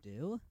thing I would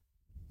do,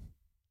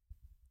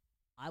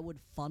 I would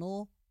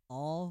funnel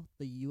all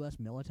the U.S.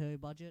 military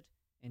budget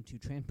into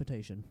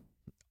transportation.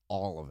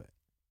 All of it.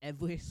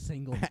 Every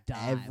single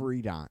dime.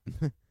 Every dime.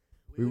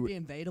 We would be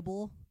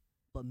invadable,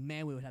 but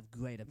man, we would have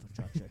great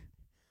infrastructure.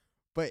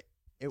 But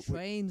it would.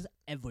 Trains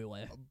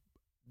everywhere.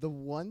 The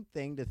one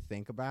thing to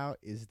think about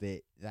is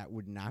that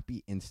would not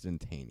be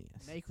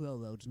instantaneous. Make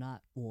railroads,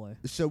 not war.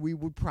 So we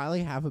would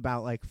probably have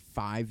about like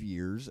 5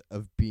 years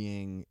of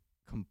being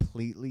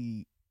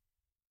completely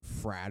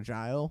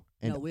fragile.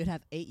 And No, we'd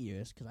have 8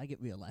 years because I get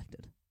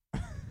reelected.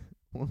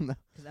 well, no,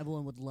 Because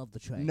everyone would love the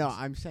trains. no,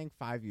 I'm saying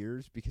 5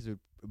 years because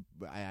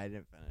I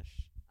didn't finish.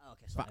 Oh,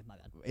 okay, sorry, my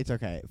bad. It's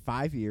okay.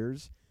 5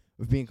 years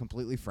of being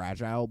completely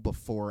fragile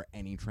before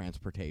any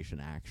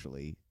transportation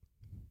actually.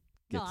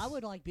 No, I gets-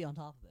 would like be on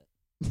top of it.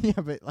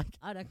 Yeah, but like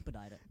I'd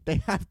expedite it. they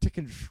have to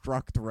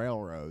construct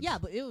railroads. Yeah,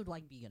 but it would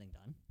like be getting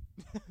done.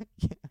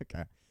 Yeah,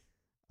 okay.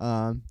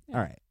 All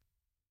right.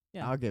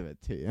 Yeah. I'll give it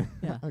to you.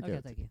 Yeah. I'll give Okay, it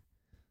to thank you.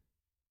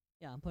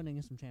 Yeah, I'm putting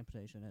in some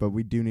transportation. But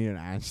we do need an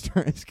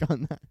asterisk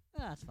on that.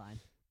 That's fine.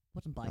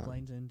 Put some bike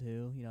lanes in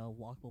too. You know,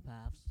 walkable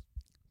paths,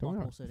 Don't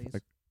worry. walkable cities.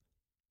 Like,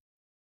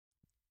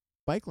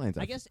 bike lanes.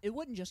 I guess it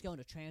wouldn't just go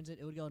into transit;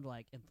 it would go into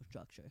like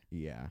infrastructure.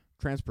 Yeah.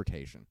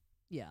 Transportation.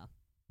 Yeah.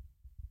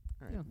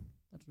 Alright. Yeah,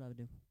 that's what I would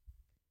do.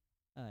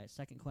 All right,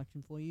 second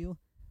question for you.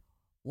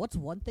 What's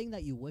one thing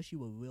that you wish you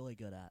were really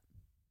good at?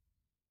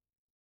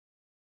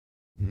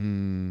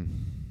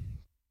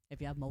 If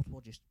you have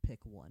multiple, just pick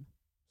one.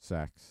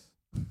 Sex.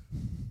 I'm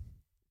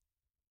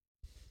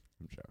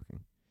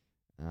joking.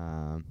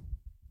 Yeah,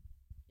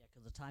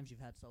 'cause the times you've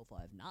had so far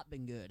have not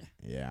been good.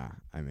 Yeah.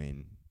 I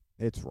mean,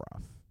 it's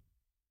rough.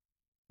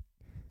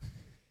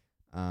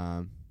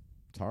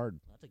 It's hard.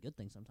 That's a good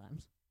thing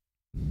sometimes.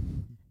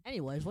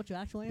 Anyways, what's your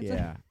actual answer?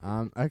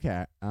 Yeah.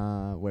 Okay.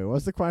 Wait,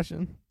 what's the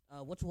question?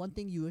 What's one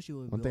thing you wish you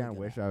were One really thing I good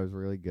wish at? I was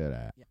really good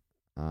at. Yeah.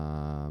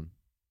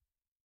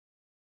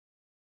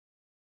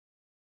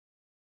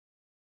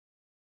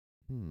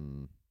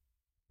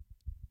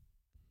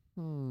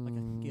 Like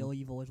a skill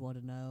you've always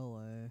wanted to know,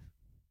 or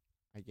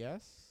I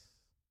guess.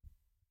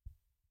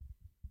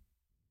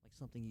 like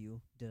something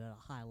you did at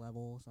a high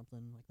level,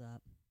 something like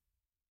that.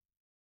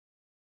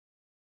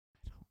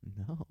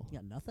 I don't know. You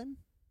got nothing?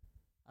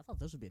 I thought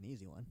this would be an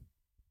easy one.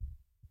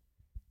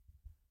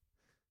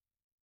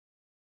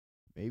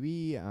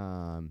 Maybe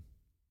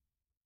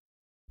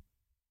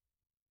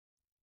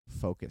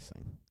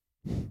focusing.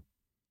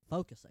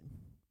 Focusing.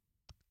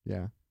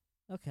 Yeah.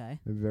 Okay.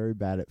 I'm very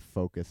bad at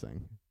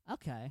focusing.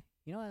 Okay.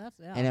 You know what? That's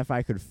yeah. And if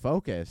I could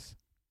focus,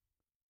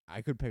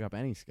 I could pick up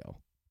any skill.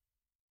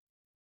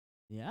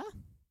 Yeah.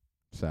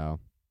 So,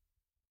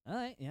 All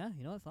right. Yeah.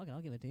 You know what? Fuck it.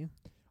 I'll give it to you.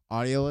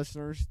 audio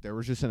listeners, there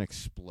was just an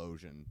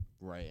explosion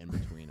right in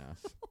between us.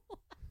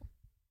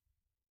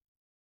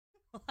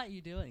 Why are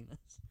you doing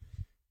this?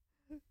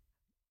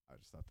 I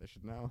just thought they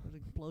should know. There's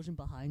an explosion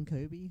behind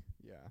Kobe.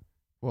 Yeah.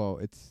 Well,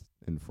 it's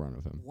in front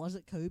of him. Was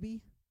it Kobe?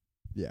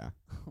 Yeah.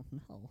 Oh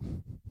no.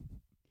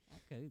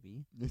 Not Kobe.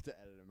 You have to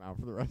edit him out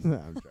for the rest of the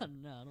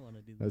time. No, I don't want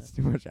to do That's that.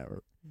 too much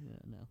effort. Yeah,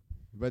 no.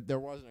 But there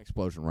was an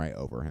explosion right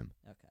over him,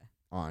 Okay.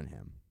 on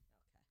him.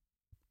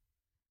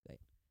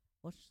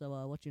 What's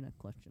your next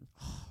question?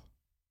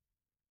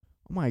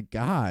 Oh my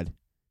God.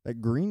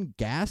 That green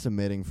gas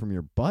emitting from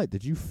your butt.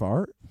 Did you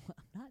fart?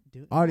 I'm not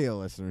doing Audio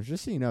listeners,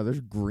 just so you know,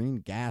 there's green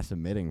gas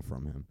emitting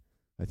from him.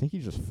 I think he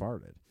just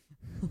farted.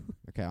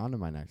 Okay, on to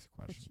my next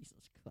question. Jesus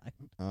Christ.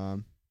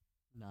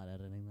 Not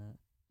editing that.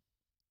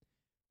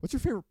 What's your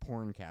favorite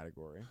porn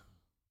category?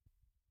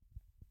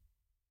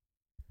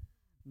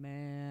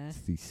 Man. It's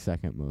the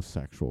second most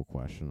sexual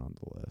question on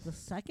the list. The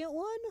second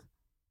one?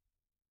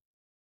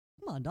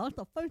 Come on, dog. It's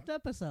the first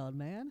episode,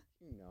 man.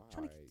 You know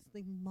Trying to get this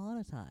thing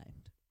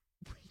monetized.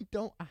 we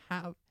don't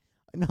have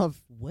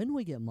enough. When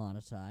we get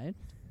monetized,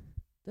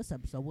 this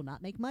episode will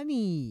not make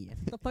money.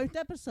 It's the first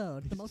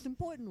episode, the most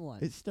important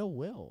one. It still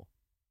will.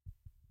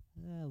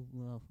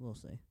 Well, we'll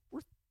see.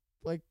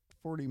 Like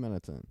 40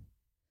 minutes in.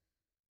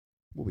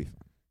 We'll be fine.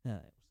 All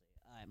right, we'll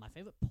see. All right, my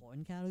favorite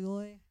porn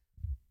category.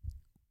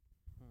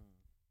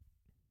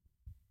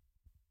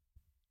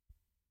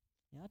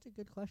 Yeah, that's a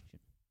good question.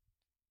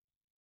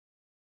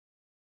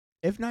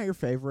 If not your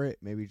favorite,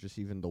 maybe just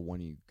even the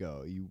one you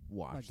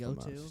watch the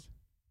go-to? most.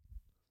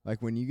 Like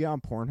when you get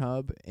on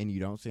Pornhub and you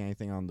don't see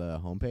anything on the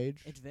homepage.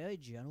 It's very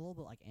general,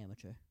 but like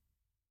amateur.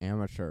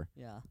 Amateur.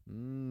 Yeah,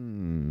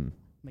 Mm.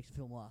 makes it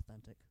feel more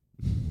authentic.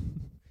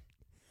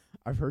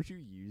 I've heard you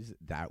use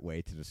that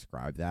way to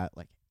describe that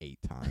like 8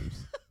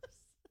 times.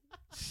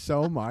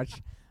 So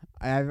much.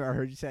 I've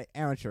heard you say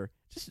amateur.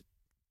 Just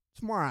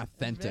it's more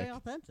authentic. It's very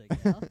authentic.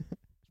 You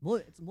know?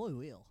 It's more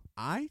real.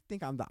 I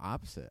think I'm the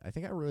opposite. I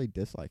think I really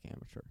dislike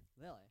amateur.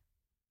 Really,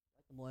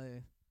 like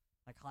more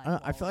like high.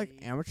 I feel like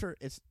quality. amateur.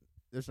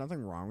 There's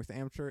nothing wrong with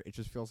amateur. It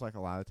just feels like a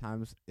lot of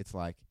times it's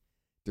like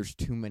there's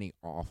too many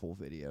awful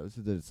videos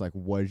that it's like,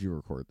 what did you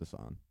record this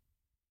on?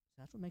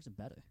 That's what makes it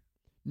better.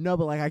 No,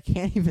 but like I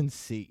can't even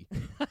see.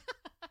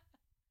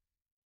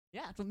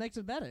 Yeah, that's what makes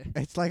it better.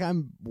 It's like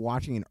I'm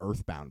watching an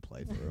Earthbound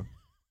playthrough.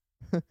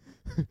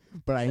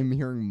 But I am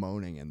hearing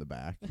moaning in the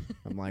back.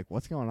 I'm like,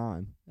 what's going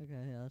on? Okay,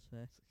 yeah, that's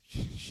fair.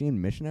 She in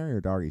missionary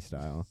or doggy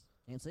style?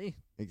 Can't see.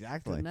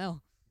 Exactly.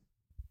 No.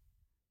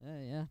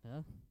 Yeah,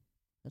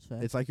 that's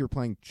fair. It's like you're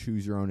playing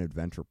choose your own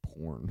adventure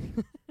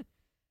porn.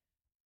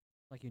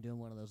 Like you're doing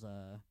one of those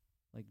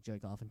like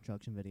jerk off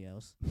instruction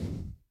videos,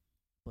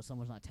 but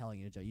someone's not telling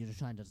you to jerk. You're just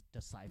trying to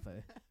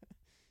decipher.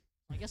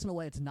 I guess in a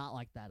way it's not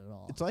like that at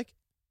all. It's like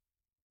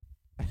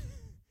it's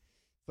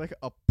like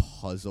a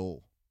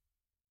puzzle.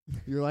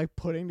 You're like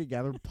putting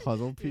together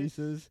puzzle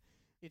pieces.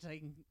 You're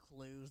taking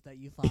clues that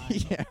you find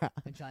Yeah.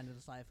 and trying to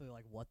decipher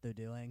like what they're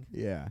doing.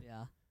 Yeah.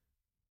 Yeah.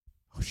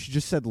 Oh, she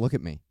just said, "Look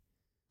at me."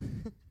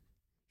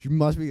 She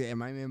must be. It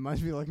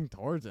must be looking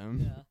towards him.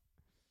 Yeah.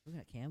 Look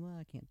at that camera.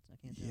 I can't.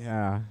 Tell.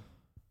 Yeah.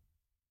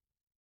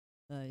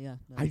 Yeah.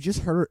 No. I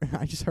just heard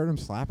him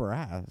slap her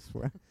ass.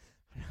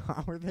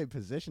 How are they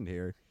positioned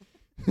here?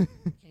 can't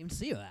even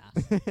see your ass.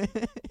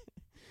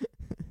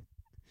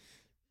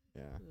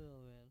 Yeah.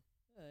 Oh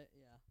man.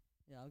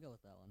 Yeah. I'll go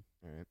with that one.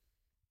 All right.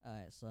 All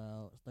right.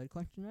 So third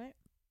question, right?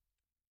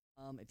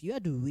 If you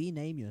had to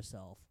rename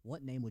yourself,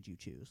 what name would you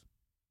choose?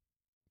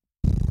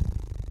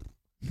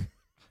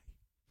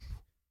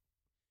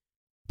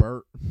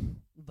 Bert.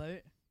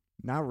 Bert.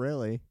 Not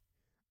really.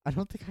 I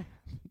don't think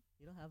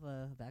You don't have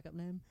a backup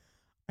name?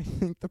 I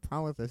think the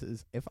problem with this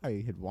is if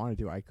I had wanted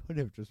to, I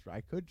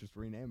could just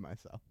rename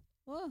myself.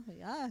 Well,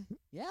 yeah.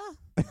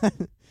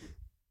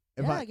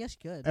 If I guess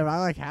you could. if I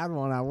like had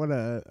one, I would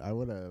have.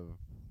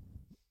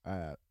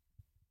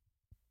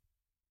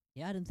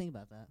 Yeah, I didn't think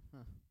about that.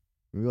 Huh.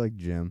 Maybe like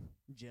Jim.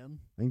 Jim?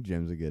 I think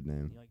Jim's a good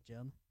name. You like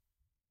Jim?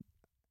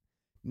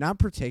 Not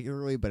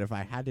particularly, but if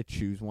I had to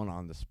choose one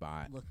on the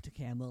spot, Look to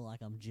camera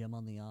like I'm Jim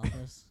on The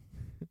Office.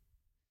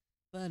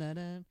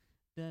 Ba-da-dun,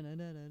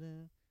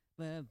 da-da-da-da-da,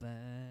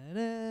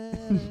 ba-ba-da-da.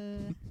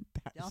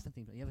 The Office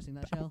theme. You ever seen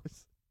that show?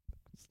 That's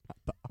not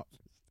the Office.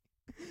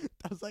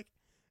 That was like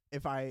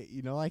if I,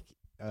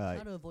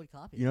 Try to avoid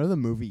copy. you know the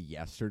movie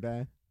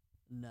Yesterday.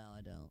 No,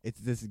 I don't. It's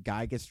this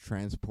guy gets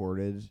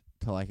transported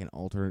to like an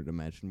alternate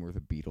dimension where the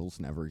Beatles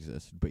never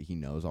existed, but he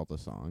knows all the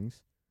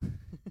songs.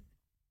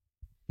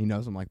 He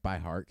knows them like by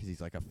heart because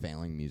he's like a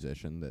failing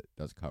musician that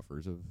does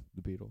covers of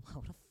the Beatles.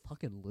 What a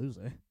fucking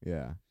loser.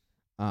 Yeah.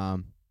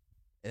 And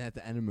at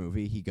the end of the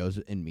movie, he goes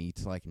and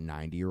meets like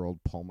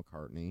 90-year-old Paul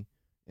McCartney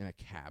in a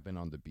cabin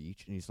on the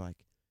beach, and he's like,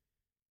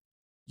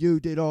 "You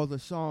did all the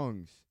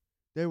songs.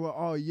 They were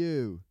all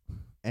you."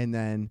 And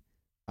then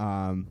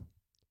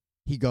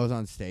he goes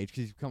on stage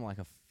because he's become like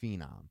a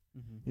phenom.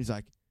 Mm-hmm. He's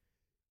like,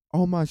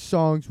 "All my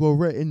songs were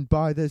written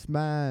by this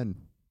man."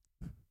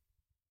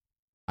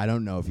 I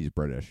don't know if he's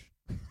British.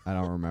 I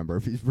don't remember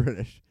if he's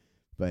British,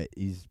 but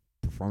he's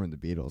performing the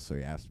Beatles, so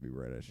he has to be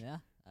British. Yeah.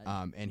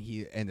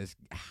 And this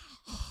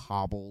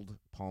hobbled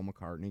Paul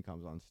McCartney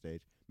comes on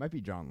stage. Might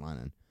be John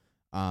Lennon.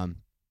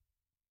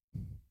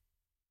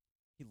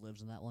 He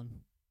lives in that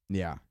one.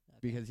 Yeah, Okay.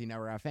 because he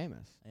never got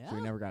famous, so Yeah?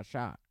 he never got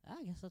shot.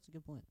 I guess that's a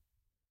good point.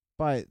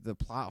 But the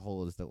plot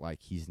hole is that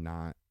like he's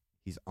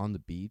on the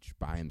beach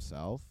by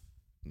himself,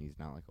 and he's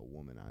not like a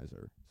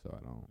womanizer. So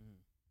I don't.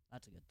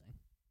 That's a good thing.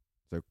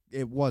 So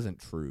it wasn't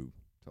true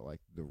to like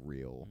the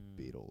real Mm.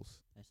 Beatles.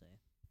 I see.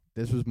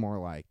 This was more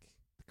like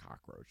the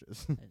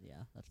cockroaches.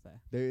 Yeah, that's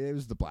fair. It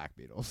was the Black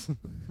Beatles.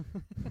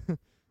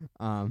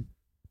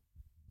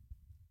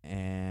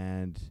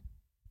 And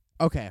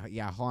okay,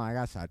 yeah, hold on, I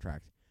got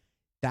sidetracked.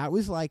 That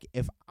was like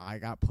if I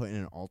got put in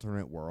an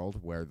alternate world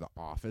where The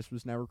Office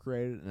was never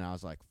created, and I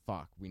was like,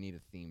 "Fuck, we need a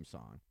theme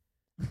song,"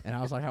 and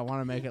I was like, "I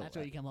want to make it." That's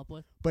what you come up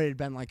with. But it'd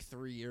been like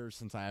 3 years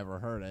since I ever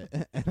heard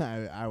it, and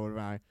I would have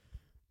been like.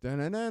 I I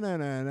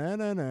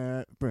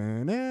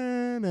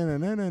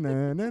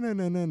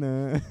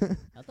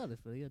thought it was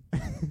pretty good. I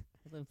thought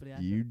it was pretty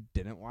accurate. You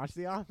didn't watch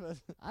The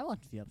Office? I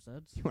watched a few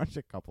episodes. You watched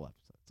a couple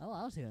episodes. Oh,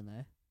 I was here and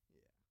there.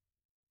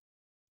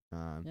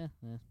 Yeah,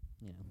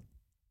 you know,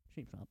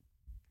 sheep shop.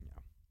 Yeah.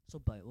 So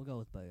boat. We'll go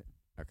with boat.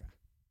 Okay.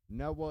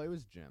 No, well, it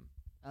was Jim.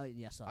 Oh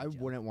yeah, sorry. I Jim.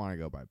 wouldn't want to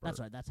go by Bert. That's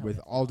right. That's how. With we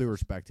have to all go. due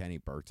respect to any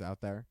Berts out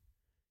there,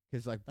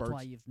 because like That's Bert's.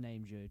 why you've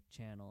named your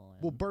channel.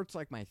 And Well, Bert's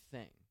like my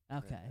thing.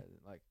 okay,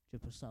 Like your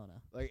persona,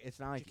 it's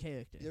not your like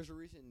character. there's a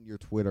reason your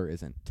Twitter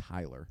isn't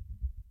Tyler.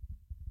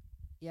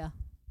 Yeah,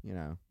 You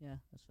know. yeah,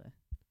 that's fair.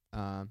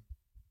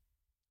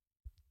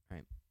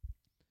 Right.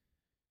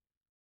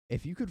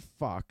 If you could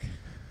fuck.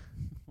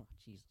 Oh,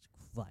 Jesus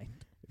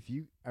Christ.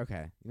 You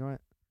know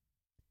what?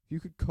 If you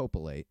could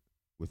copulate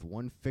with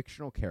one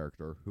fictional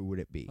character, who would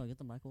it be? Oh, get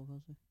the mic a little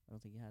closer. I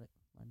don't think you had it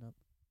lined up.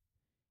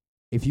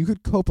 If you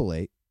could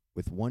copulate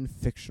with one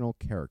fictional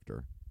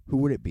character, who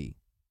would it be?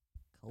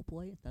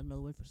 Copulate? Is that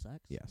another word for sex?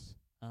 Yes.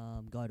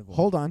 Gardevoir.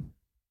 Hold on.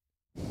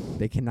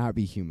 They cannot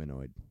be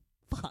humanoid.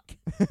 Fuck.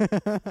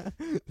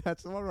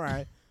 That's the one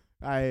right.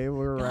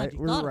 We're God, you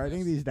we're thought of writing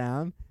this. these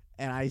down,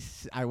 and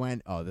I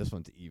went, oh, this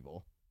one's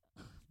evil.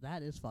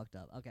 That is fucked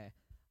up. Okay.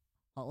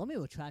 Oh, let me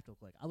retract real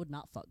quick. I would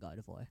not fuck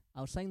Gardevoir.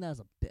 I was saying that as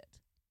a bit.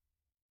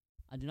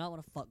 I do not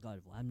want to fuck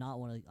Gardevoir. I'm not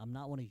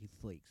one of you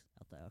freaks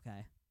out there,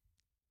 okay?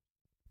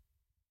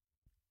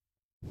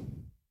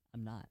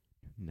 I'm not.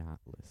 Not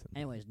listen.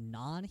 Anyways,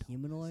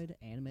 non-humanoid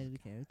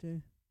animated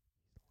character?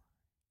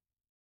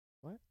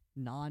 What?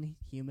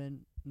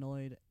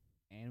 Non-humanoid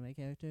anime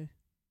character?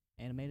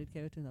 Animated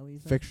character, is that what you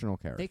said? Fictional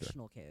character.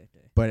 Fictional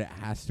character. But it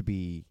has to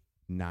be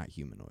not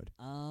humanoid.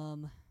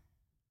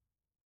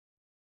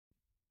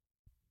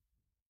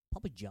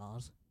 Probably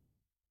Jaws.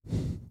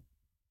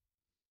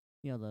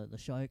 You know, the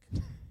shark.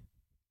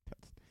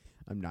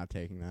 I'm not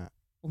taking that.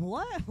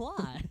 What?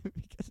 Why?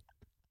 Because it's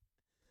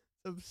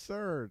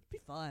absurd. Be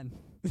fun.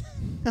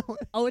 No,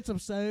 Oh, it's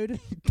absurd?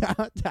 that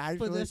For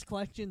actually, this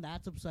question,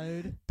 that's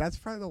absurd. that's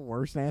probably the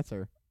worst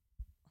answer.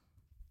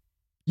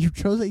 You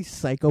chose a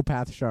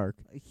psychopath shark.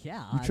 Yeah.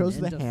 You I'm chose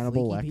the into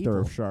Hannibal freaky Lecter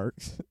people. of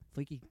sharks.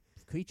 Freaky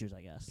creatures,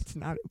 I guess. It's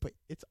not, but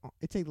it's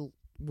a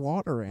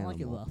water I animal.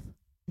 like it rough.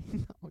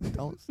 No,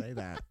 don't say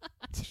that.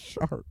 It's a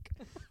shark.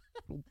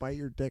 It'll bite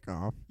your dick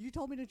off. You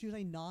told me to choose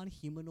a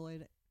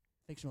non-humanoid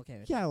fictional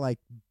character. Yeah, like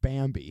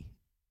Bambi.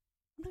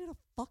 I'm not gonna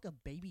fuck a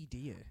baby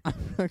deer.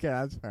 Okay,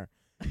 that's fair.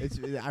 It's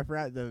I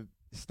forgot the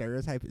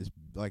stereotype is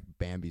like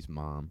Bambi's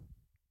mom.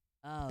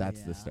 Oh, That's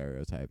yeah. the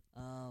stereotype.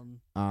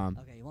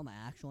 Okay, you want my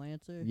actual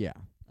answer? Yeah.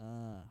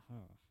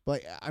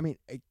 But I mean,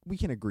 we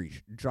can agree.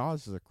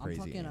 Jaws is a I'm crazy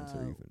fucking,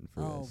 answer even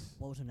for oh, this.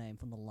 what was her name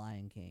from The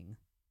Lion King?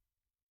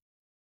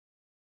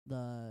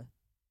 The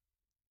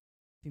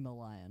female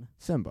lion.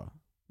 Simba.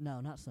 No,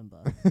 not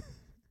Simba.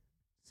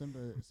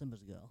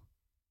 Simba's girl.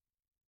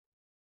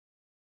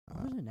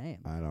 What was her name?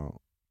 I don't.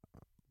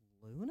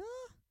 Luna?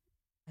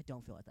 I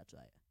don't feel like that's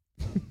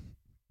right.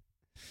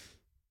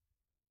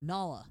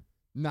 Nala.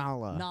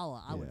 Nala.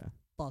 Nala. I would Yeah.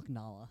 fuck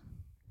Nala.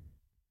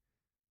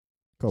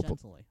 Copul- Gently.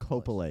 of course.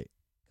 Copulate.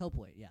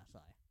 Copulate, yeah,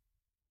 sorry.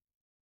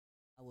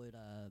 I would,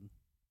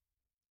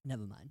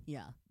 never mind.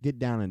 Yeah. Get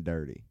down and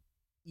dirty.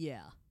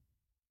 Yeah.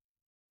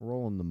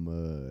 Roll in the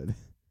mud.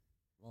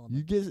 Well,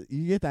 You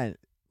get that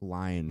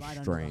lion right under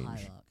the strange.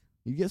 high rock.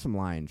 You get some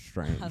lion I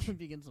strange. would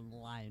begin some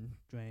lion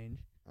strange.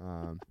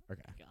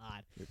 Okay.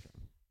 God. Your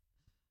turn.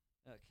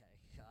 Okay,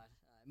 God.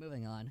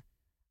 Moving on.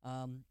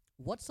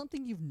 What's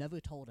something you've never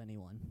told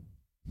anyone?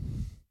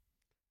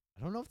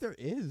 I don't know if there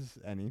is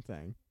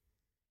anything.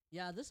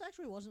 Yeah, this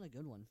actually wasn't a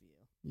good one for you.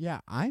 Yeah,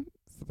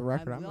 for the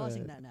record, I'm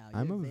realizing that now.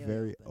 I'm You're a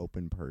very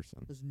open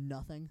person. There's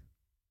nothing.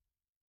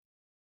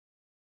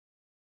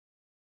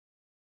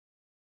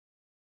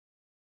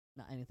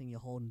 Not anything you're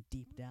holding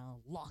deep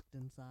down, locked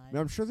inside. I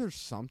mean, I'm sure there's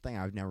something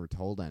I've never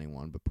told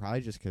anyone, but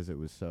probably just 'cause it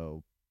was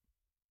so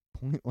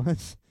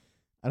pointless.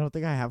 I don't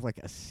think I have like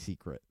a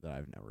secret that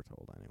I've never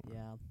told anyone.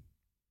 Yeah.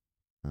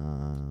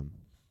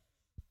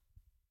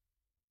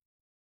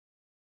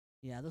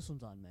 Yeah, this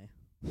one's on me.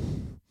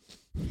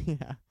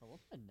 Yeah. Oh,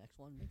 what's my next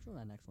one? Make sure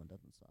that next one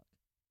doesn't suck.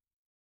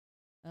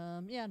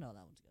 Yeah, no,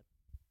 that one's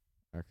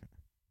good. Okay.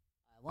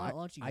 Why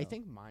don't you go? I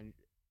think mine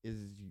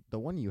is the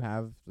one you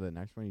have. The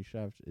next one you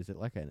shoved. Is it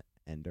like an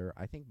ender?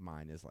 I think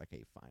mine is like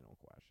a final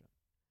question.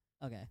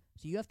 Okay,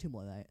 so you have two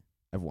more, right?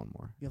 I have one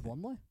more. You have one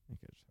more? I think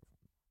I just have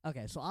one.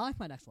 Okay, so I like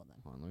my next one then.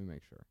 Hold on, let me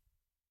make sure.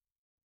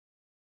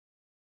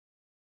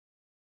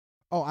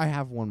 Oh, I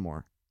have one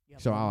more. You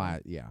have So one I'll more?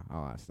 ask. Yeah,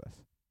 I'll ask this.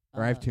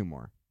 Or I have two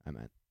more. I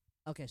meant.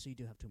 Okay, so you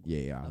do have two more.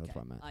 Yeah, Okay. that's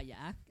what I meant. Yeah,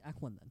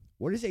 act one then.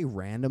 What is a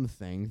random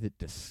thing that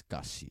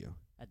disgusts you?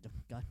 That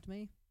disgusts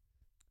me.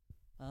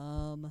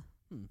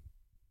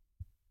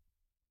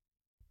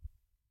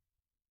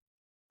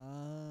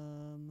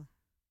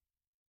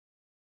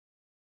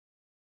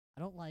 I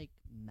don't like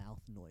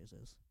mouth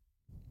noises.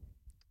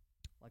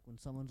 Like when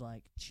someone's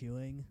like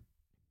chewing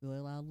really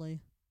loudly.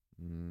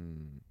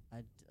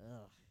 I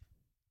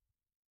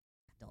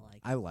don't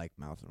like. I like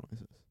mouth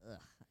noises. I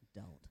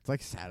don't. It's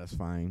like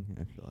satisfying.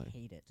 I feel I like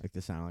hate it.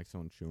 the sound like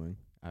someone chewing.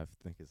 I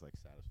think is like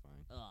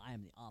satisfying. I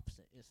am the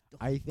opposite. It's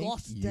I think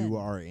disgusting. you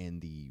are in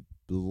the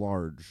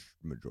large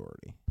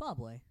majority,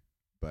 Probably.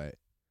 but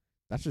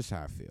that's just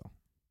how I feel.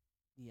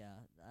 Yeah.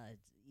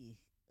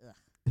 Ugh.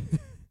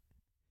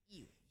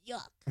 Ew.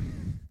 Yuck.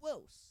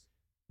 Gross.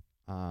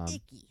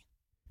 Icky.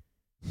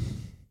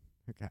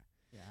 Okay.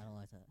 Yeah, I don't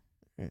like that.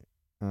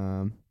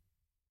 Um.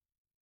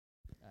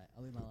 Alright,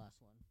 I'll be my last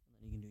one, and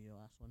then you can do your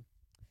last one.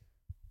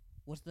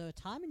 Was there a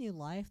time in your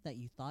life that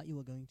you thought you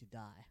were going to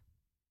die?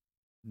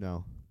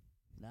 No.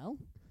 No?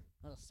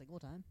 Not a single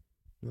time?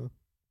 No.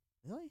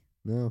 Really?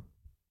 No.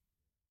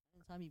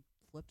 Any time you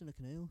flipped in a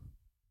canoe?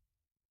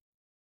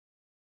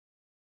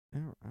 I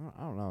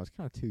don't know. I was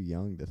kind of too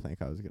young to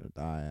think I was gonna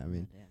die. I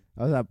mean, Damn.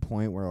 I was at that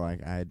point where like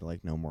I had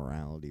like no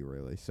morality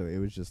really, so it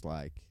was just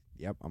like,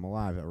 yep, I'm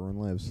alive. Everyone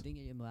You lives. didn't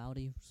get your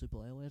morality super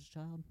early as a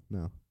child?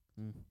 No.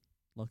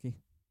 Lucky.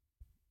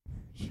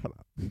 Shut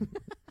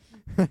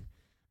up.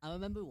 I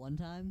remember one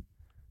time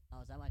I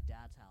was at my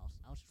dad's house.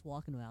 I was just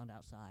walking around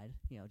outside,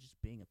 just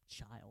being a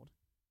child.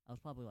 I was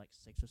probably like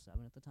 6 or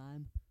 7 at the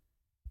time.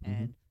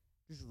 And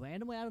just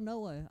randomly out of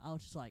nowhere, I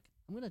was just like,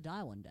 I'm going to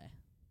die one day.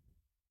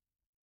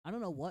 I don't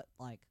know what,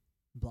 like,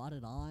 brought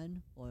it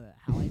on or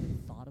how I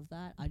even thought of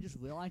that. I just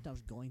realized I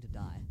was going to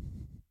die.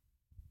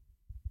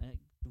 And it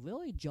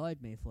really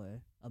jarred me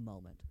for a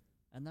moment.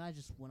 And then I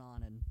just went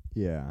on and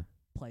Yeah.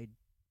 played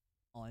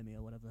Army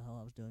or whatever the hell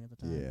I was doing at the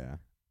time. Yeah.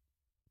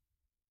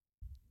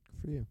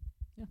 Good for you.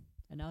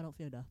 And now I don't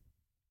fear death.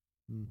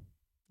 Mm.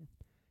 Yeah.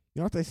 You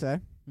know what they say?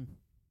 Hmm.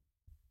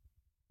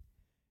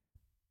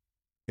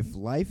 If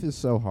life is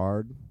so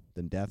hard,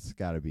 then death's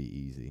got to be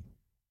easy.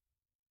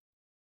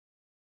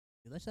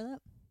 Did I say that?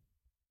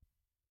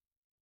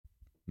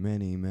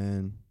 Many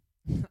men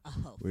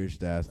Oh, wish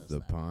says death that.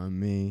 upon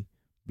me.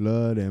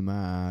 Blood in my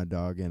eye,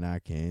 dog, and I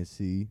can't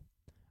see.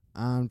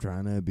 I'm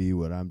trying to be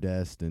what I'm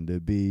destined to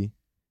be,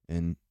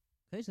 and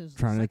Okay, so this is the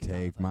trying to second time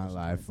take I've my listened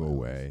to life it, but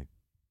away.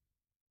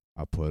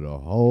 I put a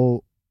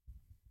hole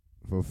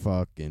for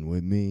fucking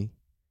with me.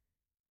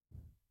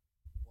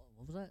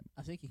 What was that?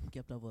 I think you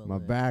kept up with My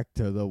back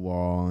to the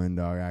wall, and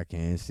dog, I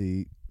can't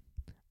see.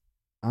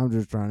 I'm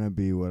just trying to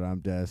be what I'm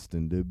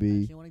destined to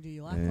be. You want to do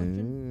your last question?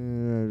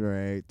 And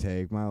right,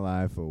 take my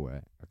life away.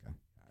 Okay.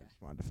 I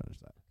just wanted to finish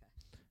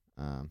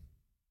that. Okay.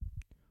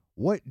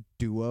 What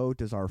duo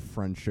does our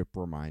friendship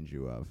remind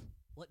you of?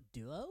 What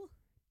duo?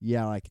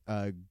 Yeah, like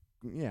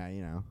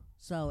yeah,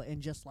 So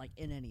in just like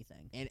in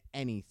anything. in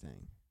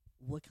anything.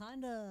 What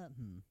kind of?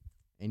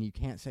 And you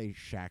can't say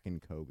Shaq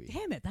and Kobe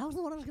Damn it! That was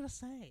the one I was gonna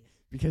say.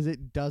 because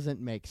it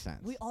doesn't make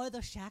sense. We are the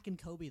Shaq and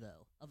Kobe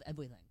though of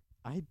everything.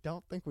 I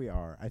don't think we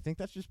are. I think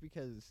that's just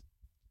because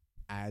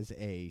as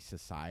a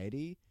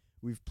society,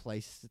 we've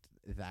placed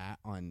that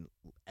on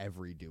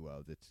every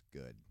duo that's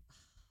good.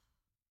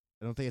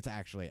 I don't think it's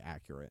actually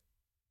accurate.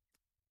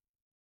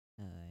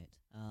 All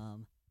right.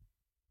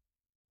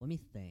 Let me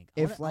think.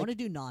 If, I want to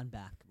do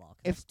non-basketball 'cause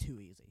if- that's too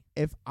easy.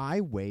 If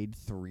I weighed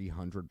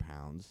 300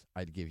 pounds,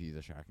 I'd give you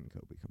the Shaq and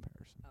Kobe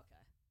comparison.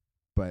 Okay.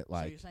 But So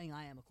like, you're saying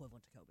I am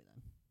equivalent to Kobe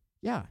then?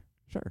 yeah,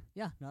 sure.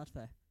 Yeah. No, that's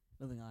fair.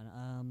 Moving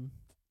on.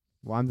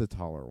 Well, I'm the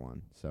taller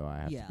one, so I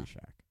have Yeah. to be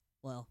Shaq.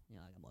 Well, I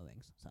got more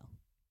wings, so.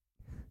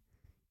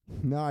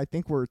 No, I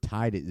think we're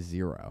tied at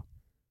 0.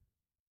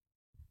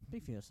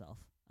 Speak for yourself.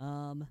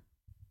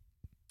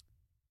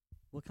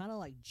 We're kind of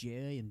like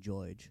Jerry and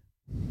George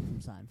from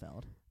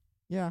Seinfeld.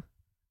 Yeah,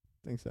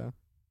 I think so.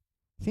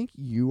 I think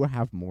you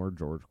have more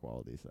George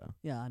qualities, though.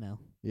 Yeah, I know.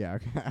 Yeah,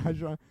 okay. I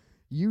just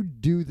you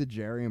do the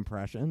Jerry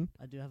impression.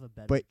 I do have a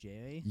better But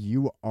Jerry.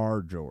 You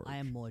are George. I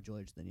am more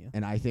George than you.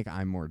 And I think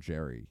I'm more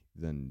Jerry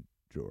than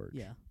George.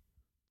 Yeah.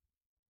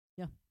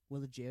 Yeah.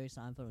 We're the Jerry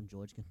Seinfeld and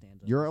George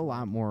Costanza. You're a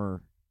lot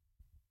more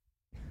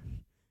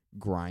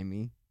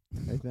grimy,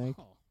 I think.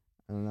 Oh,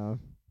 I don't know.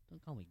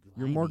 don't call me grimy.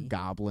 You're more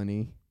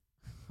goblin-y.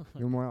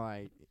 You're more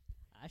like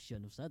I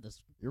shouldn't have said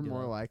this. you're duo.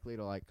 more likely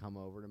to like come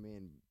over to me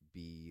and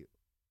be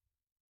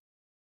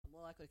I'm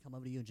more likely to come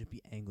over to you and just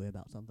be angry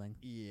about something.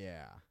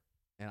 yeah.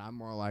 And I'm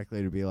more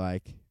likely to be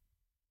like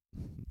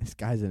this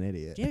guy's an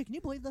idiot. Jerry, can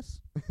you believe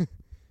this?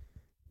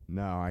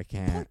 No, I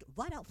can't. Park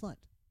right out front.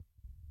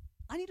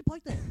 I need to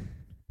park there.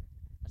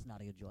 That's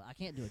not a good George. I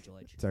can't do a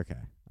George. It's okay.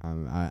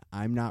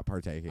 I'm not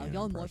partaking. I'm in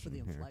going more for the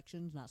impression here.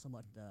 inflections, not so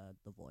much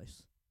the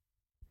voice.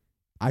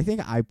 I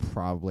think I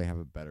probably have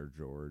a better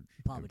George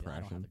Probably do. I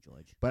impression, don't have a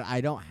George. but I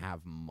don't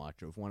have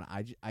much of one.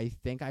 I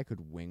think I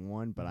could wing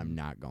one, but I'm Mhm.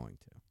 not going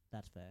to.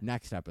 That's fair.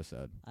 Next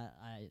episode.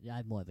 I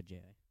have more of a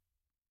Jerry.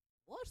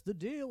 What's the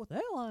deal with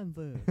airline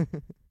food?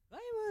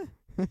 Kramer,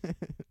 The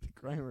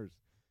Kramer's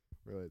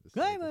really the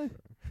Kramer!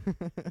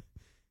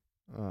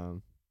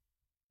 Um,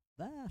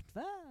 That.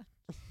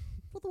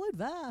 Put the word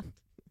that.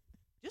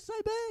 Just say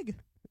big.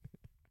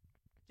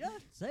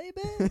 Just say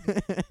big.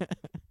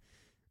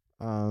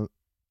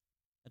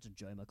 That's a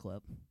Joma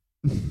clip.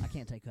 I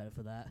can't take credit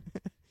for that.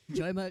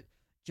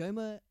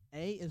 Joma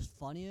A is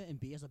funnier and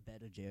B is a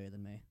better Jerry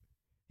than me.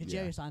 And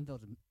Yeah. Jerry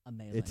Seinfeld's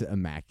amazing. It's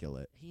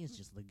immaculate. He is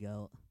just the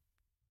goat.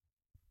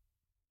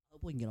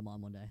 Hope we can get him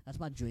on one day. That's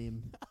my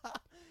dream.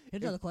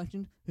 Here's another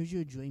question: who's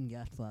your dream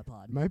guest for our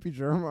pod? Might be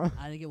Germa.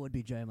 I think it would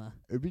be Joma.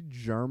 It'd be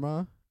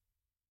Germa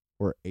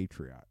or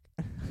Atrioc.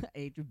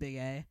 Big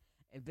A.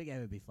 Big A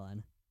would be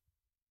fun.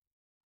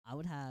 I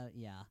would have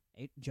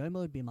Joma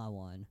would be my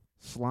one.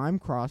 Slime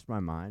crossed my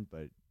mind,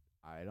 but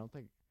I don't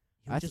think.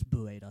 He would just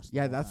berate us. the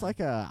Yeah, whole that's time. like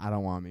a I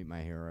don't want to meet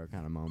my hero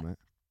kind of moment.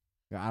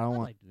 Yeah, I don't I'd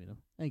want. like to meet him.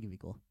 I think it'd be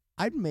cool.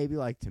 I'd maybe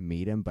like to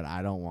meet him, but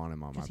I don't want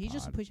him on my Because he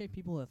just pod. appreciates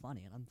people who are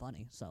funny, and I'm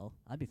funny, so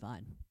I'd be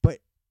fine.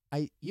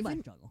 I You might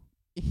even struggle.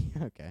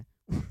 okay,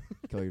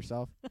 kill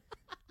yourself.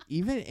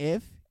 Even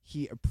if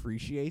he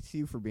appreciates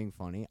you for being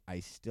funny,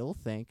 I still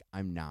think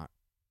I'm not.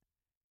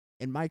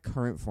 In my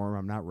current form,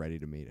 I'm not ready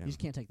to meet him. You just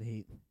can't take the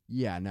heat.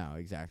 Yeah, no,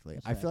 exactly.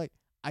 That's I feel like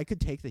I could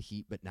take the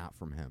heat, but not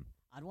from him.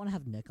 I'd want to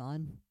have Nick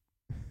on,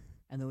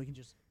 and then we can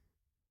just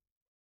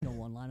go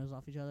one-liners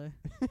off each other.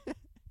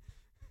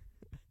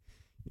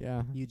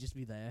 Yeah. You'd just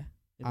be there.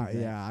 It'd be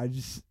great. Yeah,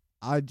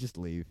 I'd just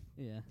leave.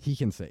 Yeah. He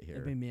can sit It'd here.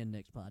 be me and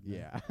Nick's pod. then.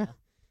 Yeah.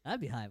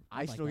 That'd be hype.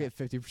 I I'd still like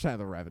get 50% of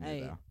the revenue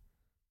Hey,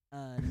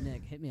 though.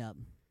 Nick, hit me up.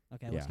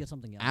 Okay, let's Yeah. get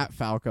something else. At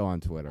Falco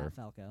on Twitter. At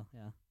Falco,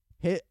 yeah.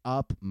 Hit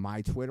up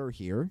my Twitter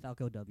here.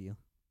 Falco W.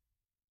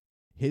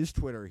 His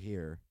Twitter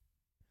here.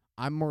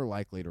 I'm more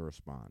likely to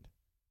respond.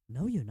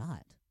 No, you're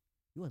not.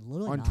 You are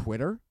literally On not.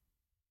 Twitter?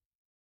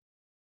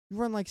 You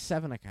run like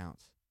 7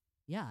 accounts.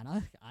 Yeah, and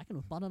I can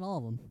respond on all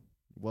of them.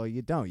 Well,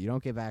 you don't. You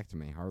don't get back to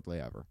me hardly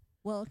ever.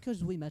 Well,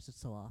 'cause we message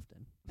so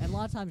often. And a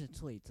lot of times it's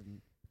tweets.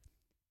 And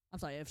I'm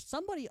sorry, if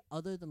somebody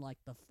other than like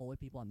the 4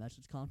 people I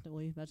message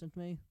constantly message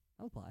me,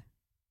 I'll reply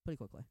pretty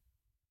quickly.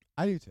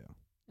 I do too.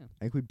 Yeah.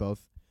 I think we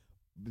both.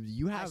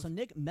 You Alright, have. so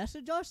Nick,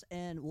 message us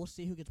and we'll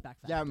see who gets back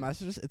faster. Yeah,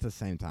 message us at the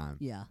same time.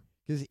 Yeah,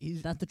 Because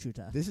he's. that's the true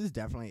test. This is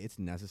definitely. It's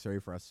necessary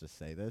for us to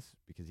say this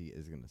because he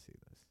is going to see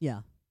this.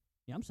 Yeah.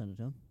 Yeah, I'm sending it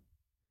to him.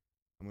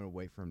 I'm going to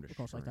wait for him to Of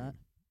course, like stream. that.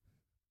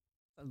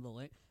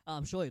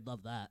 I'm sure he'd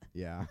love that.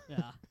 Yeah.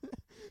 Yeah.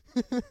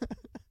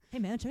 Hey,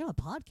 man, check out a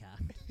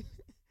podcast.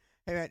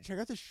 Hey, man, check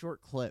out this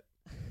short clip.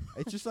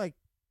 It's just like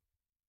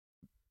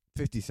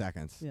 50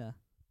 seconds. Yeah.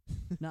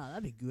 No,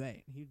 that'd be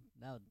great.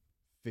 That would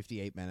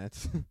 58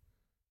 minutes.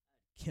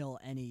 kill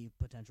any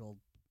potential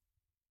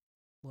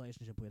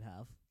relationship we'd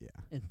have Yeah.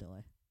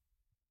 instantly.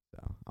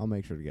 So I'll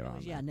make sure to get on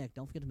Anyways, yeah, that. Nick,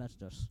 don't forget to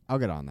message us. I'll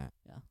get on that.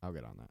 Yeah. I'll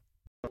get on that.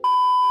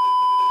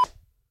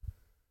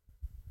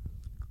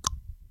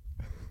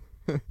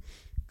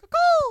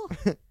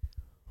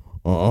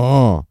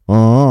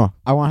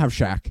 I want to have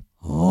Shaq.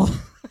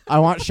 Oh, I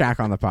want Shaq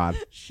on the pod.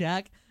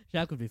 Shaq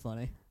would be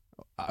funny.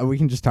 We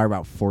can just talk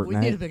about We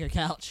need a Fortnite. bigger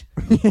couch.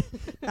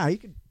 Nah, you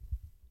could,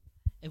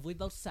 If we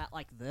both sat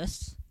like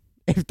this,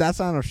 if that's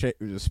not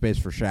a space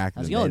for Shaq,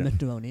 how's it then going, they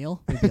Mr.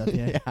 O'Neill? We'd be up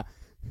here. don't-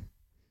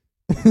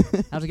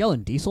 How's it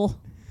going, Diesel?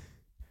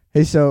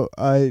 Hey, so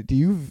do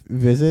you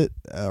visit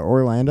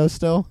Orlando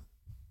still?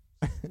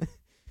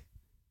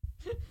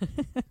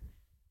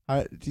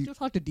 Do Still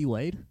talk to D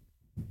Wade?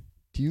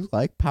 you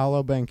like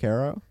Paolo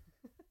Banchero?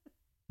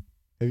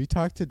 Have you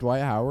talked to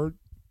Dwight Howard?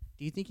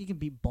 Do you think you can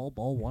beat Bol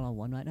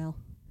 1-on-1 right now?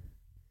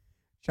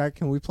 Shaq,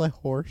 can we play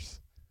horse?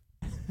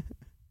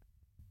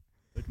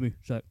 It's me,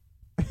 Shaq.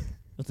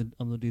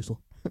 I'm the Diesel.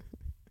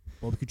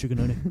 Barbecue chicken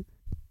only.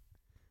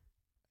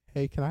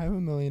 Hey, can I have $1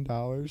 million?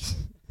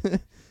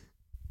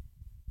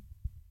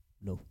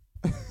 No.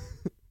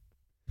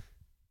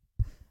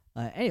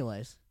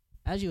 Anyways,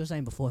 as you were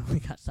saying before, we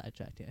got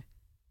sidetracked here.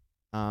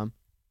 The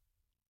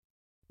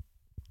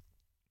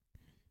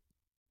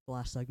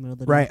last segment of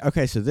the day. Right.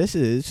 Okay. So this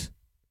is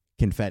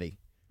confetti.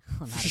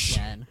 Oh, not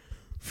again.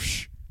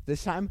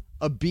 This time,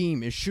 a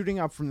beam is shooting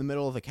up from the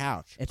middle of the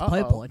couch. It's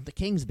purple. It's the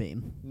King's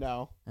Beam.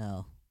 No,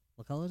 Oh.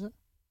 What color is it?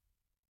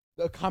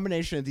 the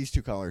combination of these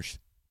two colors.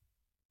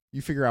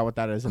 You figure out what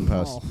that is in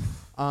post.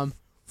 Oh.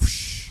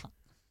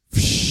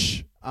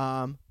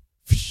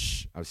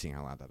 I was seeing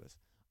how loud that is.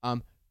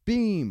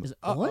 Beam. Is it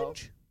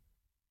orange?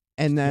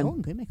 And then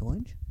Can we make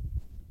orange?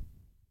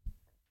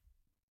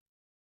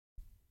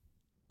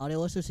 Audio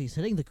listeners, he's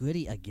hitting the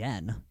gritty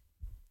again.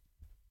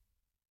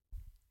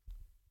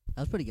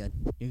 That was pretty good.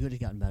 Your gritty's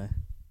gotten better.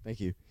 thank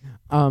you.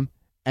 And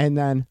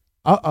then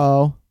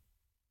I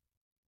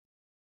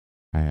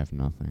have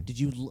nothing. Did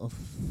you...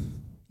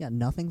 yeah,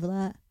 nothing for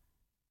that?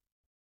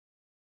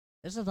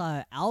 This is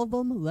our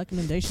album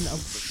recommendation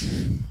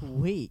of the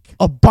week.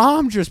 A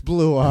bomb just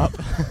blew up.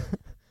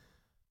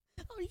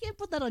 Oh, you can't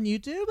put that on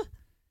YouTube?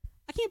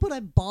 I can't put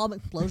a bomb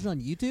explosion on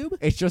YouTube?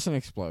 It's just an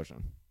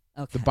explosion.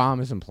 Okay. The bomb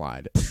is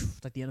implied.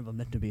 It's like the end of a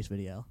Mr. Beast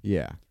video.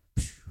 Yeah.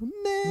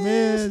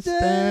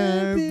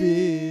 Mr.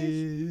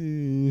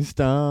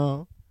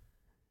 Beasto.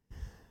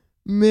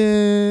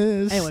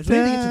 Mr. Anyways, we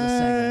need to get to the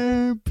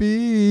segment.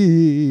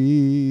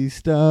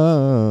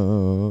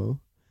 Beasto.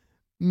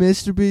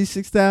 Mr. B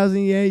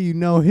 6000, yeah, you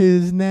know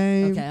his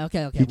name.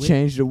 Okay. He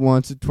changed it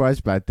once or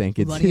twice, but I think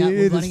it's Running out- we're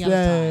here to running out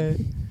of stay.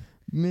 time.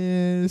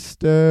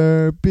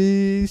 Mr.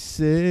 B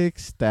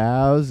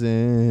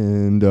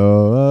 6000.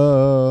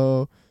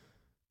 Oh.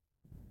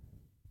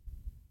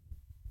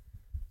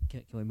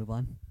 Can we move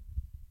on?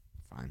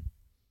 Fine.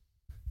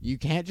 You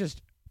can't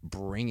just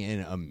bring in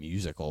a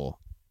musical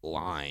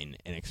line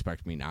and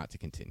expect me not to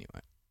continue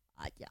it.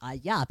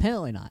 Yeah,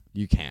 apparently not.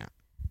 You can't.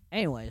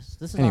 Anyways,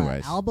 this is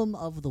Anyways. our album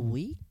of the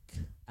week.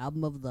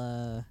 Album of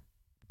the...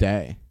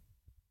 Day.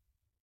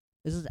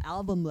 This is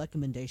album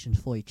recommendations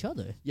for each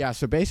other. Yeah,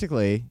 so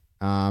basically,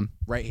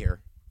 right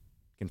here.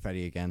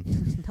 Confetti again.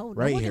 No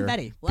Right more here.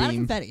 confetti. We're out of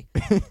Beam. confetti.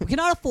 We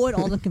cannot afford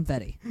all the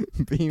confetti.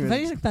 Beam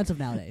Confetti's is, expensive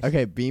nowadays.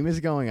 okay, Beam is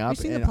going up.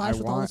 you seen the and price I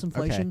with all want, this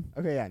inflation?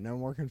 Okay, yeah, no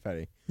more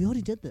confetti. We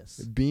already did this.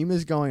 Beam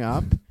is going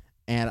up,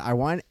 and I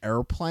want an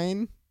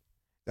airplane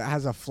that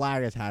has a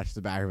flag attached to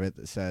the back of it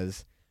that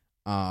says,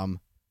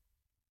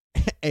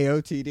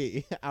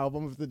 AOTD,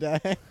 album of the day.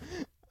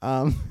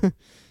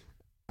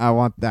 I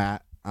want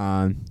that.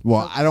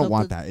 Well, I don't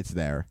want that. It's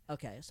there.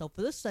 Okay, so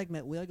for this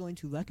segment, we are going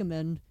to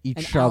recommend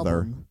Each an other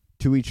album.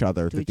 to each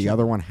other To that each the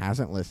other other. one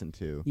hasn't listened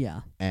to,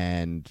 Yeah.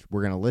 and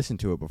we're gonna listen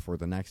to it before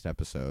the next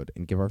episode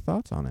and give our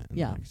thoughts on it in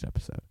Yeah. the next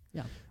episode.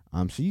 Yeah.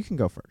 So you can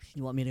go first.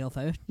 You want me to go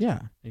first? Yeah.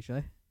 Are you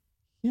sure?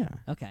 Yeah.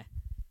 Okay.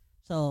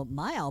 So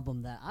my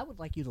album that I would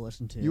like you to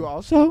listen to. You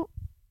also,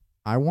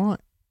 I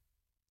want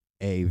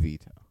a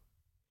veto.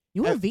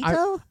 You want a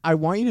veto? I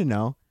want you to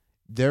know,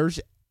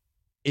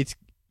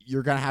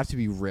 you're gonna have to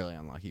be really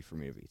unlucky for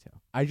me to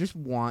veto. I just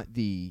want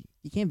the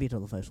You can't veto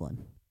the first one.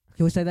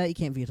 Can we say that? You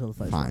can't veto the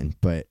first one. fine,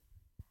 but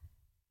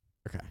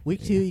okay. Week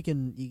yeah. 2,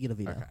 you get a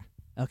veto. Okay.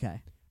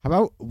 Okay. How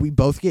about we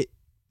both get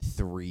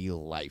 3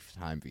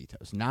 lifetime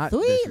vetoes? Not 3?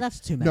 this- That's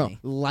too no many.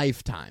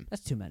 lifetime.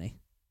 That's too many.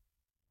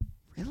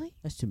 Really?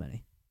 That's too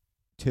many.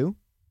 2?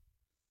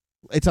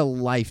 It's a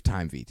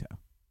lifetime veto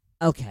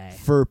Okay.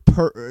 for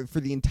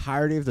the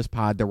entirety of this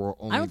pod. There were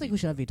only. I don't think we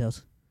should have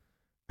vetoes.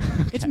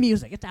 okay. It's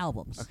music. It's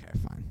albums. Okay,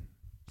 fine.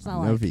 It's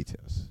not No like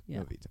vetoes. Yeah.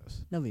 No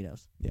vetoes. no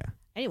vetoes. Yeah.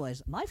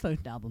 Anyways, my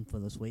first album for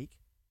this week,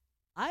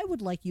 I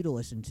would like you to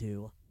listen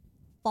to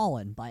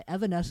Fallen by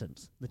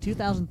Evanescence, the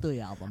 2003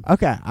 album.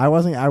 Okay, I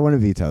want to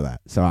veto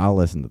that, so I'll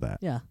listen to that.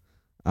 Yeah.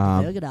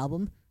 Um, Very good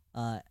album.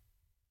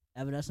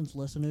 Evanescence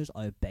listeners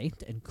are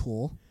baked and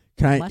cool.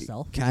 can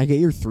myself. I get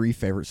your 3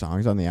 favorite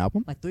songs on the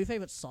album? My 3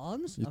 favorite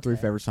songs? Your 3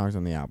 favorite songs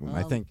on the album.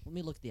 I think Let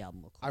me look at the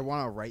album real quick. I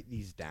want to write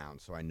these down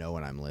so I know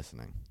when I'm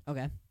listening.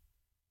 Okay.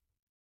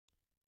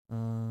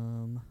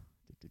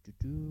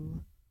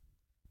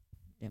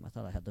 Damn, I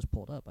thought I had this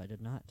pulled up. I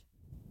did not.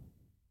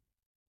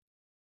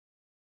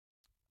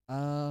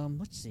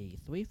 Let's see.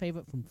 3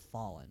 favorite from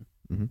Fallen.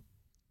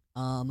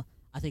 Mm-hmm.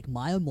 I think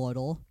My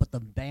Immortal, but the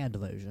band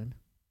version.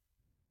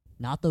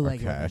 Not the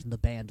regular Okay. version, the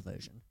band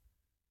version.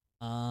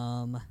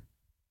 I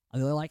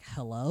really like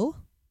Hello.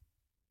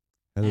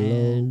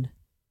 And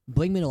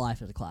Bring Me to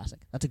Life is a classic.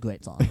 That's a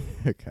great song.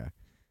 Okay.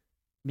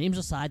 Memes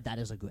aside, that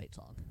is a great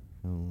song.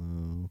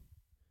 Hello.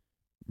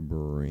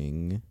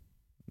 Bring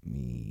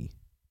me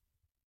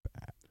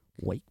back.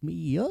 Wake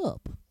me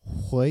up.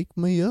 Wake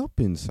me up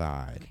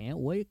inside. Can't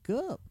wake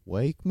up.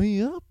 Wake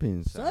me up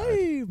inside.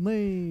 Save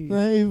me.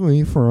 Save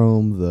me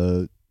from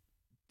the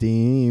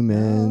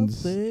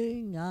demons.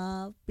 Nothing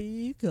I've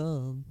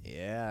become.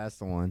 Yeah, that's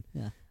the one.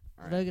 Yeah.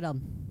 All Very right. good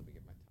album. Let me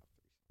get my top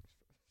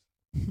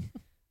 3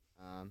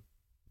 songs first.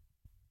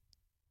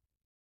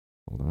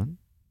 Hold on.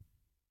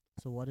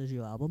 So what is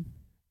your album?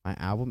 My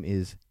album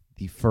is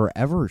The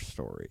Forever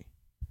Story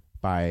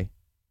by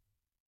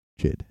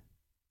Jid.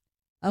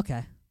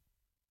 Okay.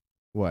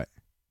 What?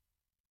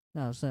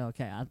 No, so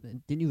okay.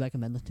 Didn't you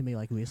recommend this to me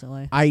like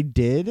recently? I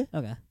did,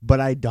 Okay. but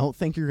I don't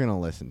think you're gonna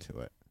listen to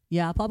it.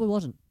 Yeah, I probably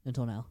wasn't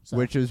until now. So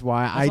Which is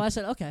why that's why I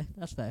said okay.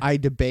 That's fair. I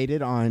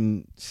debated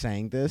on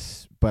saying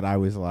this, but I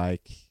was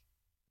like,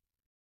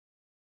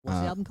 What's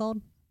the album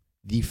called?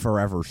 The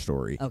Forever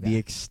Story, Okay. the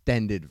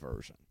extended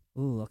version.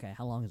 Ooh, okay.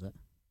 How long is it?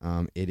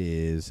 It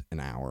is an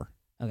hour.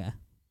 Okay.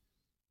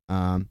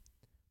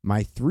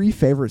 My 3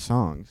 favorite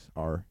songs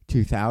are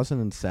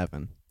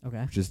 2007,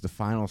 Okay. which is the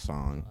final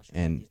song, Oh, I should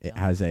write and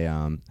these it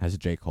down. has a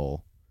J.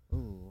 Cole.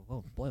 Ooh,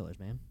 whoa, spoilers,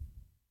 man.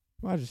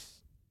 Well,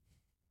 just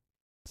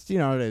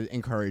to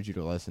encourage you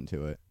to listen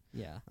to it.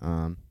 Yeah.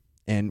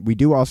 And we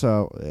do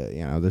also,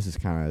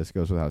 this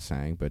goes without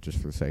saying, but just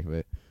for the sake of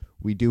it,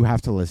 we do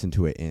have to listen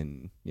to it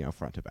in,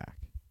 front to back.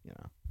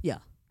 Yeah.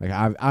 Like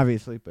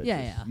obviously, but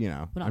Yeah,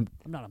 just, I'm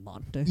not a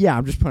monster. yeah,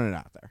 I'm just putting it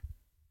out there.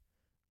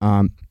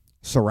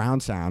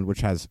 Surround Sound,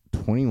 which has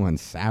 21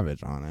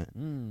 Savage on it.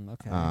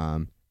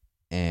 Okay.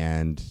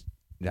 And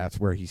that's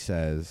where he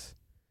says,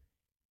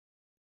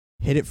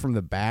 "Hit it from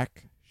the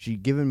back. She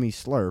giving me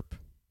slurp,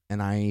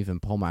 and I ain't even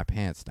pull my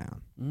pants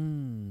down."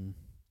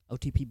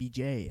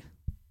 OTPBJ. Yes,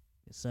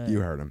 sir.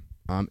 You heard him.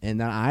 And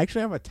then I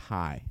actually have a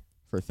tie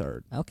for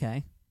third.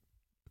 Okay.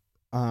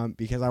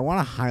 Because I want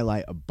to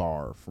highlight a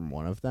bar from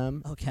one of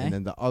them. Okay. And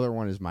then the other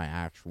one is my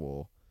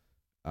actual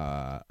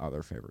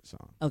other favorite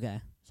song.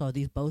 Okay. So are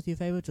these both your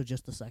favorites, or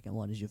just the second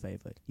one is your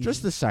favorite?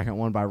 Just the second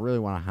one, but I really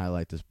want to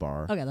highlight this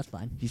bar. Okay, that's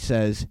fine. He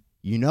says,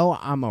 "You know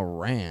I'm a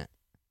rant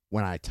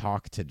when I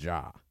talk to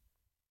Ja."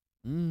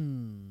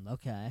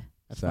 Okay.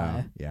 That's so,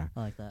 fire. yeah. I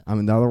like that.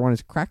 The other one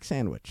is Crack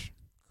Sandwich.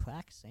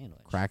 Crack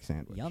sandwich. Crack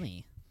Sandwich.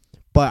 Yummy.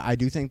 But I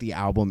do think the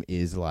album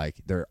is like,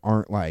 there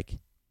aren't like,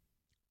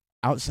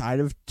 outside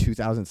of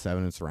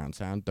 2007 and Surround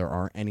Sound, there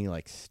aren't any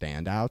like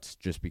standouts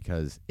just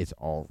because it's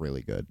all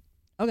really good.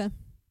 Okay.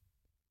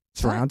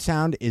 Surround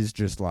Sound is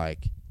just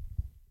like,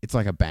 it's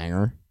like a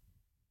banger.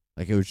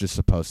 Like it was just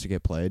supposed to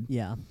get played.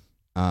 Yeah.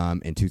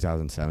 In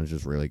 2007 is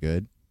just really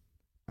good.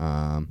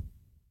 And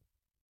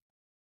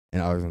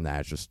other than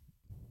that, it's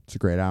a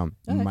great album.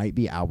 Okay. Might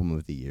be album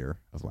of the year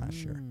of last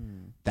year.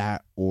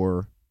 That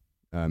or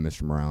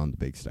Mr. Morale and the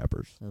Big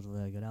Steppers. That was a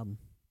really good album.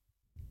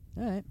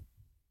 All right.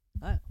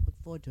 Look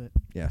forward to it.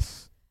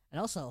 Yes.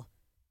 And also,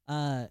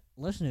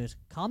 listeners,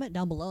 comment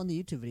down below in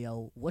the YouTube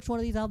video which one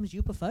of these albums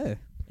you prefer.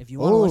 If you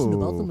want to listen to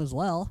both of them as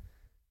well,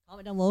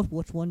 comment down below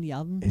which one the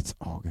album. It's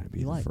all going to be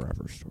You the like.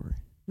 Forever Story.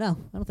 No,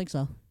 I don't think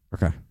so.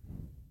 Okay.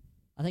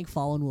 I think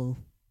Fallen will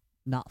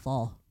not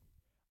fall.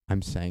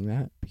 I'm saying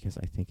that because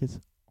I think it's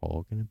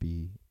all going to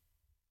be...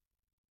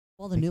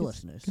 Well, the new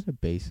listeners. It's going to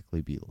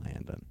basically be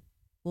Landon.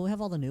 Well, we have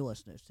all the new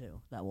listeners,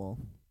 too, that will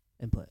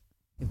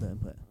give their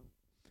input.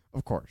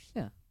 Of course.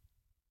 Yeah.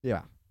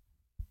 Yeah.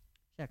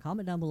 Yeah,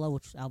 comment down below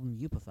which album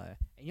you prefer.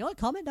 And you know what?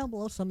 Comment down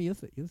below some of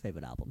your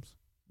favorite albums.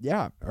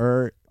 Yeah.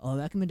 Or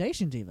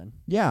recommendations, even.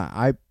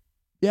 yeah,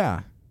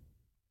 Yeah.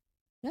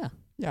 Yeah.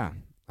 Yeah.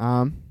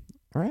 All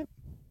right.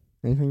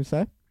 Anything to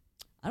say?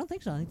 I don't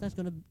think so. I think that's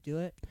going to do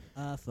it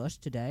for us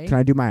today. Can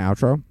I do my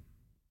outro?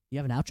 You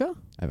have an outro?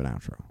 I have an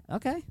outro.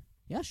 Okay.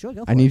 Yeah, sure.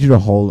 Go for I it. need you to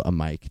hold a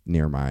mic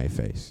near my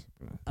face.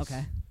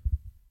 Okay.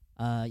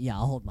 Yeah,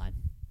 I'll hold mine.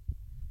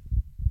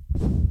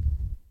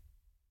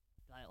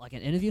 Like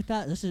an interview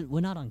style?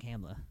 We're not on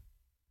camera.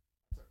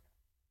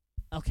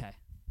 Okay.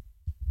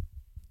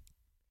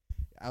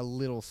 A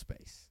little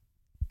space.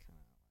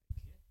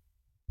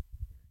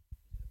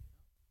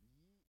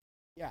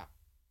 Yeah.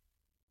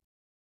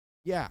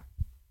 Yeah.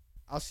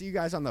 I'll see you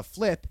guys on the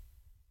flip.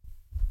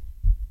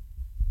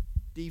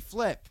 The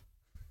flip.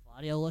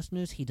 Audio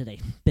listeners, he did a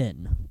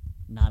spin,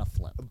 not a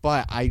flip.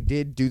 But I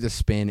did do the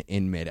spin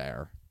in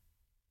midair.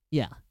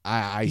 Yeah.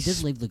 I He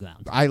did leave the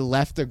ground. I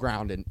left the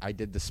ground and I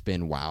did the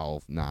spin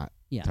while not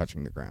Yeah.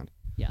 touching the ground.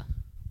 Yeah.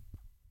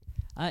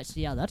 All right, so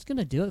yeah, that's going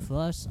to do it for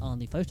us on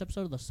the first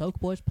episode of the Soak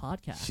Boys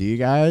podcast. See you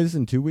guys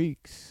in 2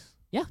 weeks.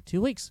 Yeah,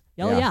 2 weeks.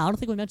 Oh, Yeah. yeah, I don't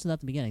think we mentioned that at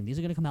the beginning. These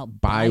are going to come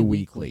out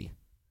Bi-weekly.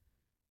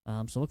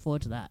 So look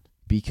forward to that.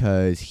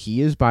 Because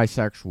he is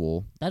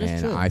bisexual. That is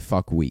and true. I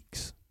fuck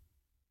weeks.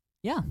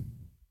 Yeah.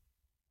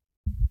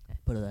 Okay,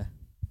 put it there.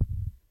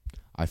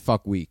 I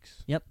fuck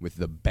weeks. Yep. With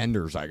the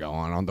benders I go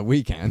on the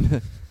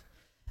weekend.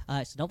 All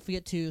right, so don't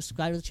forget to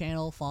subscribe to the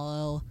channel,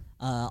 follow.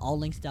 All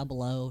links down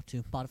below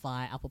to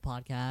Spotify, Apple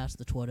Podcasts,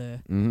 the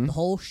Twitter, the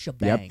whole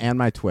shebang. Yep, and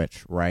my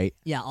Twitch, right?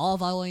 Yeah, all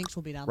of our links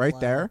will be down Right below.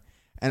 there.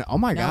 And oh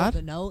my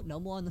God. No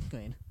more on the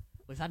screen.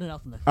 We've had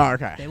enough on the Oh,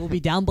 okay. They will be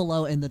down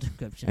below in the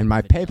description. And my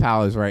of the video.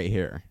 PayPal is right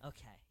here.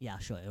 Okay, yeah,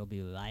 sure. It'll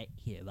be right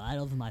here, right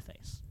over my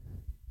face.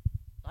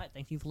 All right,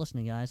 thank you for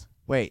listening, guys.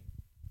 Wait.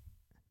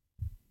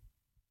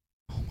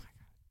 Oh my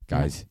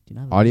God. Guys, Do you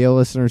know audio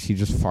listeners, he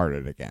just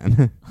farted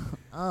again.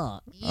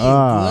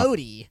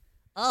 grody.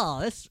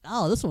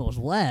 This one was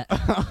wet.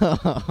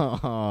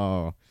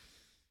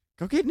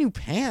 Go get new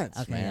pants,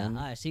 Okay, man. yeah.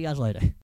 All right, see you guys later.